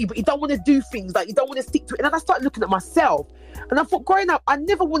not naughty, but you don't want to do things, like, you don't want to stick to it. And then I started looking at myself, and I thought, growing up, I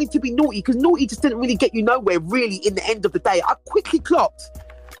never wanted to be naughty, because naughty just didn't really get you nowhere, really, in the end of the day. I quickly clocked,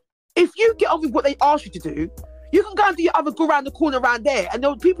 if you get on with what they ask you to do, you can go and do your other, go around the corner around there, and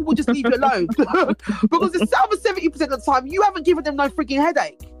people will just leave you alone. Because the other 70% of the time, you haven't given them no freaking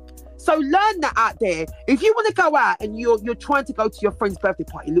headache. So learn that out there. If you want to go out and you're trying to go to your friend's birthday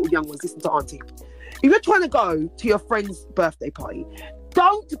party, little young ones, listen to Auntie. If you're trying to go to your friend's birthday party,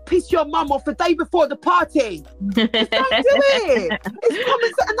 don't piss your mum off the day before the party. Just don't do it. It's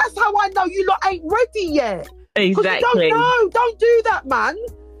common sense, and that's how I know you lot ain't ready yet. Exactly. You don't know. Don't do that, man.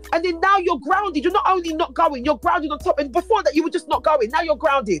 And then now you're grounded. You're not only not going, you're grounded on top. And before that, you were just not going. Now you're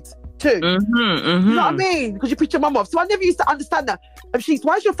grounded too. You know what I mean? Because you piss your mum off. So I never used to understand that. And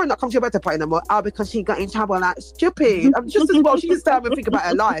why is your friend not come to your birthday party no more? Oh, because she got in trouble. Like, stupid. I'm just as well. She just start and think about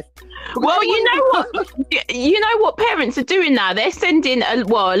her life. Because well, you know what? You know what parents are doing now? They're sending a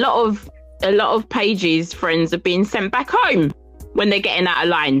lot of Paige's friends are being sent back home when they're getting out of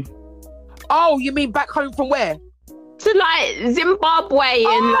line. Oh, you mean back home from where? To like Zimbabwe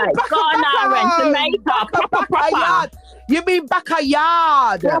and like Ghana and Jamaica, proper. You mean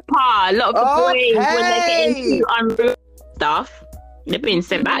backyard? Proper. A lot of the boys when they're getting too unruly stuff, they're being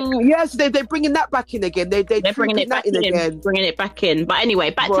sent back. Yes, they're bringing that back in again. They're bringing it back in again. Bringing it back in. But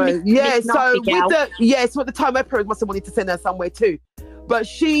anyway, back to Miss so at the time, my parents must have wanted to send her somewhere too, but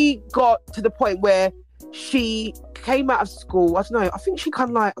she got to the point where she came out of school. I don't know. I think she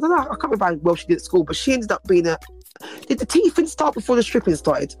kind of like, I don't know. I can't remember how well she did at school, but she ended up being did the teething start before the stripping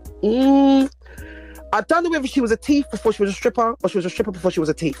started? I don't know whether she was a thief before she was a stripper, or she was a stripper before she was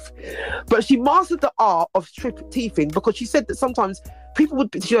a thief. But she mastered the art of thieving, because she said that sometimes people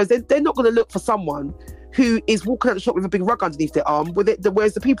would, they're not going to look for someone who is walking out the shop with a big rug underneath their arm,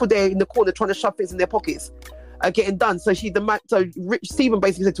 whereas the people there in the corner trying to shove things in their pockets are getting done. So Rich Stephen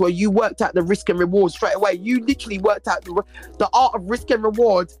basically said to her, you worked out the risk and reward straight away. You literally worked out the art of risk and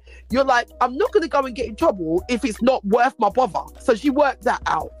reward. You're like, I'm not going to go and get in trouble if it's not worth my bother. So she worked that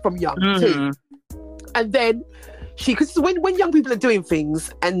out from young too. And then because when young people are doing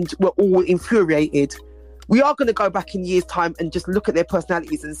things and we're all infuriated, we are going to go back in years' time and just look at their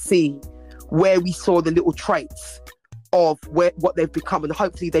personalities and see where we saw the little traits of what they've become, and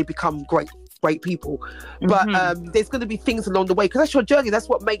hopefully they become great people. But there's going to be things along the way, because that's your journey. That's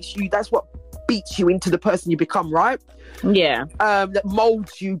what beats you into the person you become, right? Yeah. That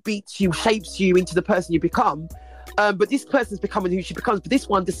molds you, beats you, shapes you into the person you become. But this person's becoming who she becomes. But this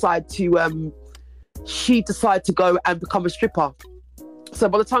one decided to go and become a stripper. So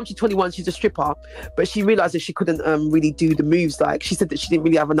by the time she's 21, she's a stripper, but she realised that she couldn't really do the moves. Like, she said that she didn't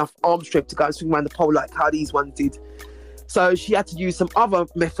really have enough arm strength to go and swing around the pole like how these ones did. So she had to use some other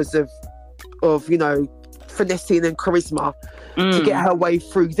methods of finessing and charisma to get her way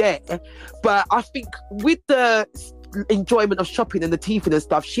through there. But I think with the enjoyment of shopping and the teething and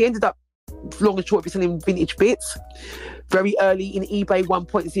stuff, she ended up, long and short, selling vintage bits very early in eBay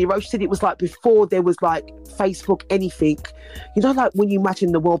 1.0. She said it was like before there was like Facebook, anything. You know, like when you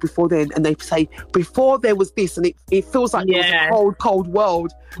imagine the world before then, and they say before there was this, and it feels like it was a cold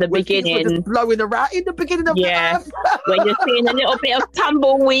world. The beginning, just blowing around in the beginning of the earth. When you're seeing a little bit of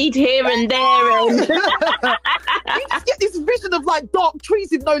tumbleweed here and there, and you just get this vision of like dark trees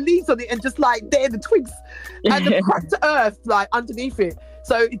with no leaves on it, and just like there the twigs and the cracked earth like underneath it.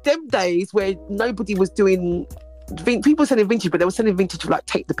 So them days where nobody was doing, people were selling vintage, but they were selling vintage for like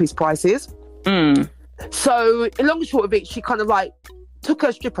take the piss prices. So long and short of it, she kind of like took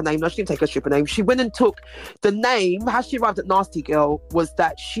her stripper name. No, she didn't take her stripper name. She went and took the name. How she arrived at Nasty Girl was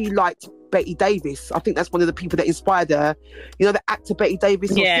that she liked Betty Davis. I think that's one of the people that inspired her. You know, the actor Betty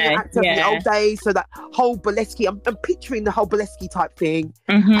Davis, actor in the old days. So that whole burlesque, I'm picturing the whole burlesque type thing.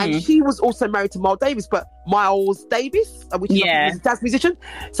 And she was also married to Miles Davis, which is a jazz musician.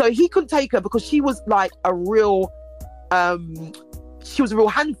 So he couldn't take her because she was like a real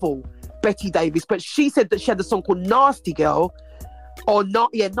handful, Betty Davis. But she said that she had a song called Nasty Girl,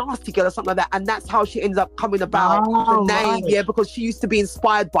 Nasty Girl or something like that, and that's how she ended up coming about the name. Right. Because she used to be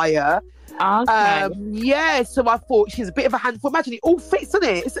inspired by her. Okay. So I thought she's a bit of a handful. Imagine it all fits, doesn't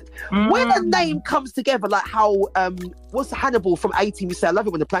it? When a name comes together, like how what's Hannibal from A-Team used to say, I love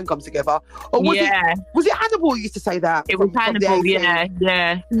it when the plan comes together. Or was it Hannibal who used to say that? It was Hannibal,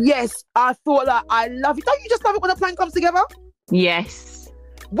 yeah. Yes, I thought that I love it. Don't you just love it when a plan comes together? Yes.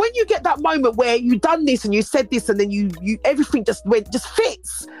 When you get that moment where you done this and you said this and then you everything just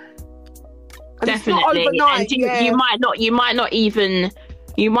fits. And definitely. It's not overnight, and you might not even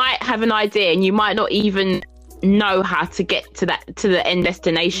You might have an idea and you might not even know how to get to the end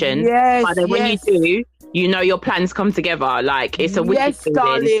destination. Yes, but then when you do, you know your plans come together. Like, it's a wicked feeling,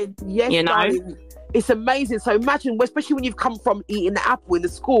 darling. Yes, you know? darling. It's amazing. So imagine, especially when you've come from eating the apple in the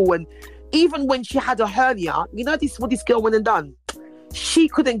school, and even when she had a hernia, you know what this girl went and done? She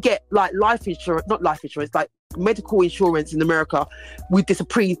couldn't get like not life insurance, like medical insurance in America with this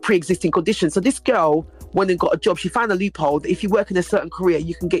pre-existing condition. So this girl went and got a job. She found a loophole that if you work in a certain career,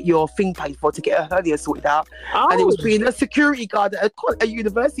 you can get your thing paid for to get a hernia sorted out. Oh. And it was being a security guard at a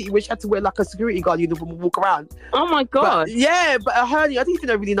university where she had to wear like a security guard uniform and walk around. Oh my God. But a hernia, I didn't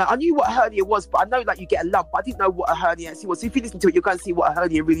even really know. I knew what a hernia was, but I know like you get a lump, but I didn't know what a hernia actually was. So if you listen to it, you're going to see what a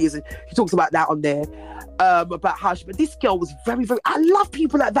hernia really is. And she talks about that on there, about how but this girl was very, very, I love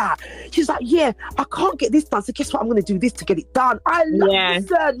people like that. She's like, yeah, I can't get this done, so guess what? I'm going to do this to get it done. I love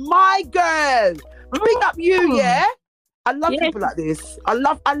this, my girl. Big up you, yeah. I love people like this. I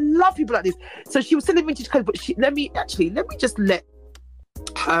love people like this. So she was selling vintage clothes, but let me just let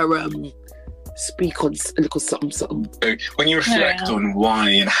her speak on a little something. So when you reflect on why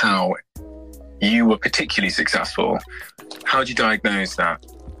and how you were particularly successful, how did you diagnose that?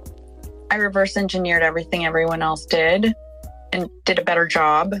 I reverse engineered everything everyone else did and did a better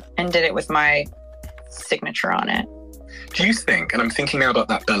job and did it with my signature on it. Do you think, and I'm thinking now about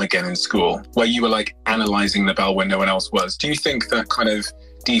that bell again in school, where you were like analysing the bell when no one else was, do you think that kind of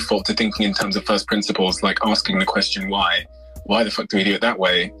default to thinking in terms of first principles, like asking the question why the fuck do we do it that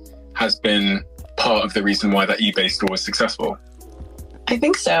way, has been part of the reason why that eBay store was successful? I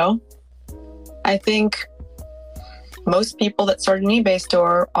think so. I think most people that start an eBay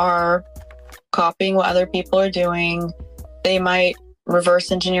store are copying what other people are doing. They might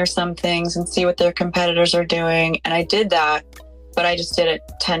reverse engineer some things and see what their competitors are doing. And I did that, but I just did it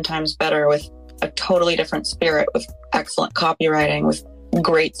 10 times better with a totally different spirit, with excellent copywriting, with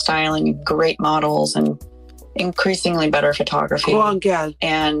great styling, great models, and increasingly better photography. Go on, girl.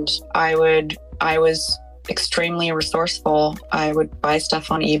 And I was extremely resourceful. I would buy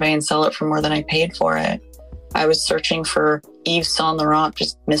stuff on eBay and sell it for more than I paid for it. I was searching for Yves Saint Laurent,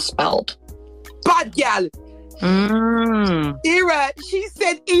 just misspelled. Bad gal. Ira, she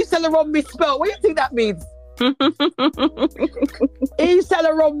said Yves Saint Laurent misspelled. What do you think that means? Yves Saint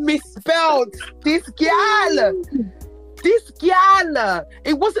Laurent misspelled. This gal.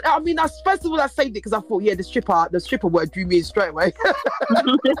 It wasn't, I mean, first of all, I saved it because I thought, the stripper word drew me in straight away.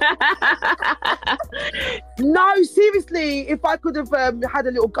 No, seriously, if I could have had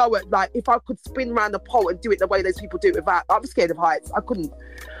a little go at, like, if I could spin around the pole and do it the way those people do it without, I'm scared of heights. I couldn't,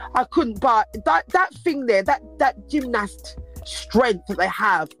 but that thing there, that gymnast strength that they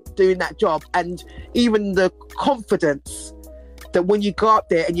have doing that job, and even the confidence that when you go up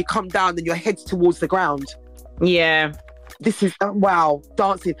there and you come down and your head's towards the ground. Yeah. This is, wow,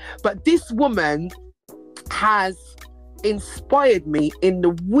 dancing. But this woman has inspired me in the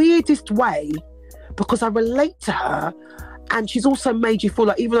weirdest way because I relate to her, and she's also made you feel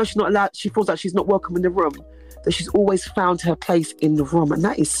like, even though she's not allowed, she feels like she's not welcome in the room, that she's always found her place in the room. And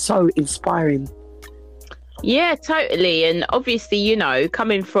that is so inspiring. Yeah, totally. And obviously,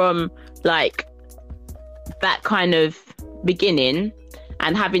 coming from like that kind of beginning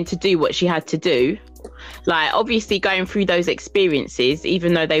and having to do what she had to do, like obviously going through those experiences,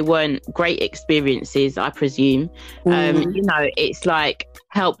 even though they weren't great experiences, I presume, it's like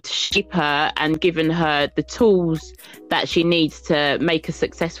helped shape her and given her the tools that she needs to make a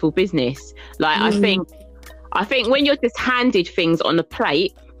successful business. Like I think when you're just handed things on a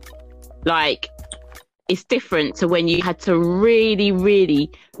plate, like it's different to when you had to really,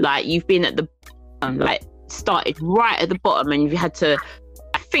 really, like, you've been at the like started right at the bottom and you had to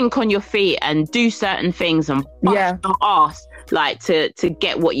think on your feet and do certain things and bust your ass, like to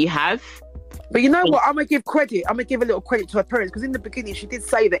get what you have. But you know what? I'm gonna give a little credit to her parents, because in the beginning she did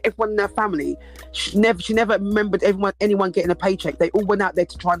say that everyone in her family, she never remembered anyone getting a paycheck. They all went out there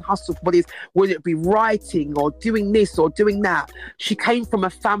to try and hustle for bodies, whether it be writing or doing this or doing that. She came from a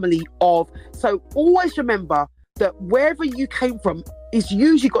family so always remember that wherever you came from is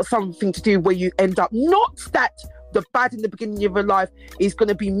usually got something to do where you end up. Not that the bad in the beginning of your life is going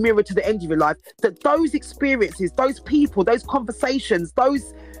to be mirrored to the end of your life. That those experiences, those people, those conversations,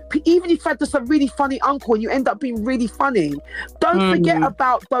 even if you had just a really funny uncle and you end up being really funny, don't forget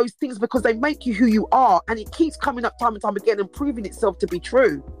about those things, because they make you who you are, and it keeps coming up time and time again and proving itself to be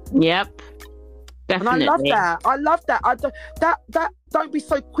true. Yep, definitely. And I love that. Don't be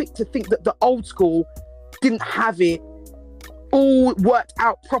so quick to think that the old school didn't have it all worked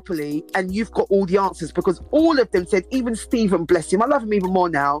out properly and you've got all the answers, because all of them said, even Stephen, bless him, I love him even more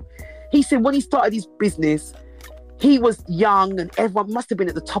now, he said when he started his business, he was young and everyone must have been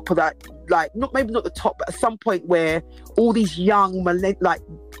at the top of that, like, maybe not the top, but at some point where all these young, like,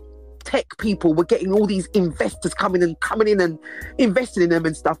 tech people were getting all these investors coming in and investing in them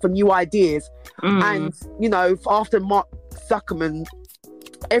and stuff for new ideas. And, you know, after Mark Zuckerman,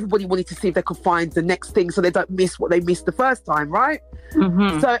 everybody wanted to see if they could find the next thing so they don't miss what they missed the first time, right?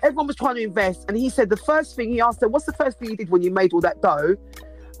 So everyone was trying to invest, and he said the first thing, he asked her, what's the first thing you did when you made all that dough?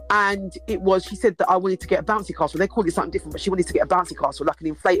 And she said that I wanted to get a bouncy castle. They called it something different, but she wanted to get a bouncy castle, like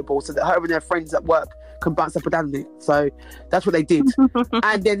an inflatable, so that her and her friends at work can bounce up and down in it. So that's what they did.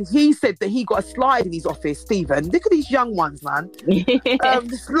 And then he said that he got a slide in his office. Stephen, look at these young ones, man.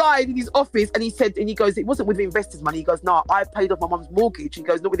 The slide in his office, and he said, and he goes, it wasn't with investors' money. He goes, no, I paid off my mum's mortgage. He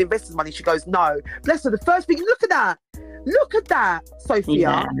goes, not with investors' money. She goes, no. Bless her. The first thing, look at that,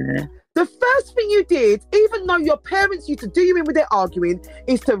 Sophia. Yeah. The first thing you did, even though your parents used to do you in with their arguing,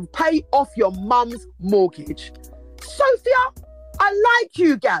 is to pay off your mum's mortgage. Sophia, I like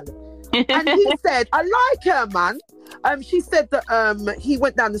you, gal. And he said, I like her, man. She said that he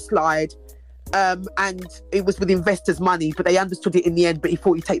went down the slide and it was with investors' money, but they understood it in the end, but he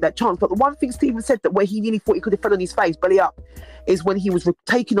thought he'd take that chance. But the one thing Stephen said that where he nearly thought he could have fell on his face, belly up, is when he was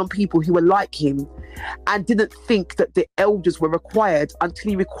taking on people who were like him and didn't think that the elders were required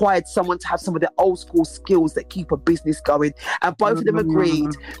until he required someone to have some of the old school skills that keep a business going. And both of them agreed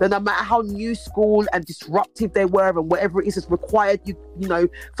that no matter how new school and disruptive they were and whatever it is that's required, you know,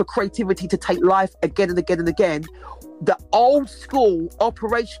 for creativity to take life again and again and again, the old school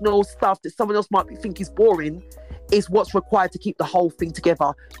operational stuff that someone else might think is boring is what's required to keep the whole thing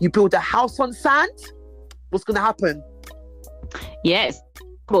together. You build a house on sand, what's going to happen? Yes,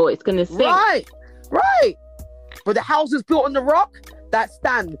 well, it's going to sink. Right. But the house is built on the rock, that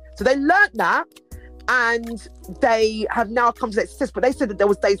stand. So they learnt that, and they have now come to that success. But they said that there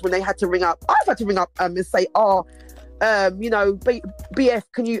was days when they had to ring up. I've had to ring up and say, you know, BF,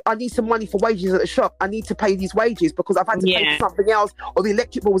 I need some money for wages at the shop. I need to pay these wages because I've had to pay for something else, or the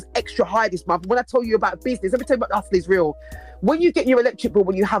electric bill was extra high this month. When I tell you about business, let me tell you about Hustle is Real. When you get your electric bill,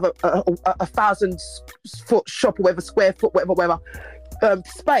 when you have a 1,000-foot shop or whatever, square foot, whatever,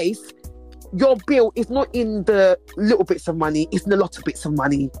 space, your bill is not in the little bits of money, it's in a lot of bits of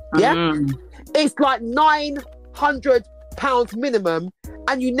money. Yeah? It's like £900 minimum,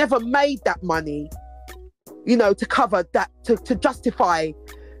 and you never made that money, you know, to cover that, to justify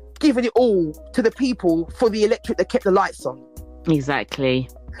giving it all to the people for the electric that kept the lights on. Exactly.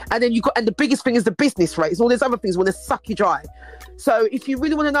 And then and the biggest thing is the business rate. It's all these other things want to suck you dry. So if you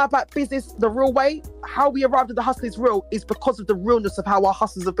really want to know about business the real way, how we arrived at the Hustle is Real is because of the realness of how our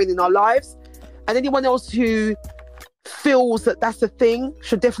hustles have been in our lives. And anyone else who feels that that's a thing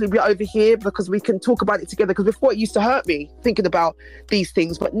should definitely be over here, because we can talk about it together. Because before, it used to hurt me thinking about these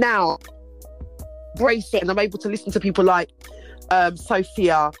things, but now embrace it, and I'm able to listen to people like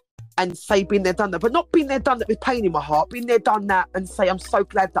Sophia and say been there, done that, but not been there, done that with pain in my heart, been there, done that, and say I'm so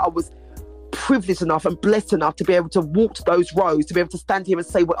glad that I was privileged enough and blessed enough to be able to walk to those roads, to be able to stand here and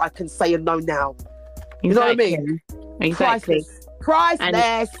say what I can say and know now. You know what I mean? Exactly. Priceless. And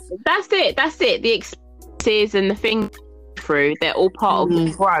that's it. The experiences and the things through, they're all part of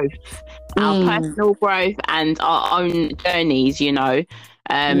the growth, our personal growth and our own journeys, you know.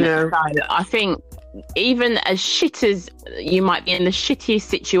 So I think even as shit as you might be in the shittiest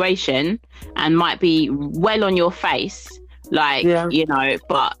situation and might be well on your face, like, you know,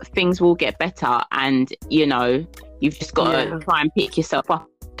 but things will get better, and, you know, you've just got to try and pick yourself up,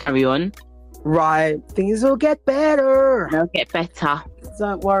 carry on. Right. Things will get better. They'll get better.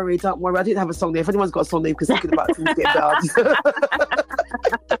 Don't worry. I didn't have a song there. If anyone's got a song there, because thinking about things get better.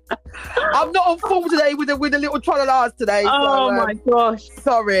 I'm not on form today with a little tra-la-las today. Oh, my gosh.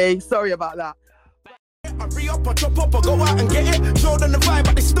 Sorry about that. I re-up, I chop up, I go out and get it. Show them the vibe,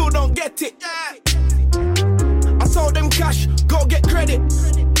 but they still don't get it. I told them cash, go get credit.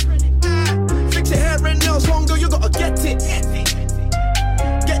 Fix your hair and nails, longer, you gotta get it.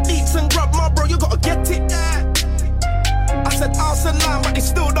 Get deets and grab my bro, you gotta get it. I said arse and line, but they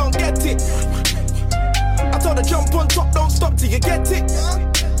still don't get it. I told her jump on top, don't stop till you get it.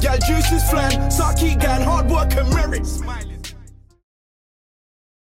 Yeah, juice is flying, Saki gang, hard work and merit. Smiling.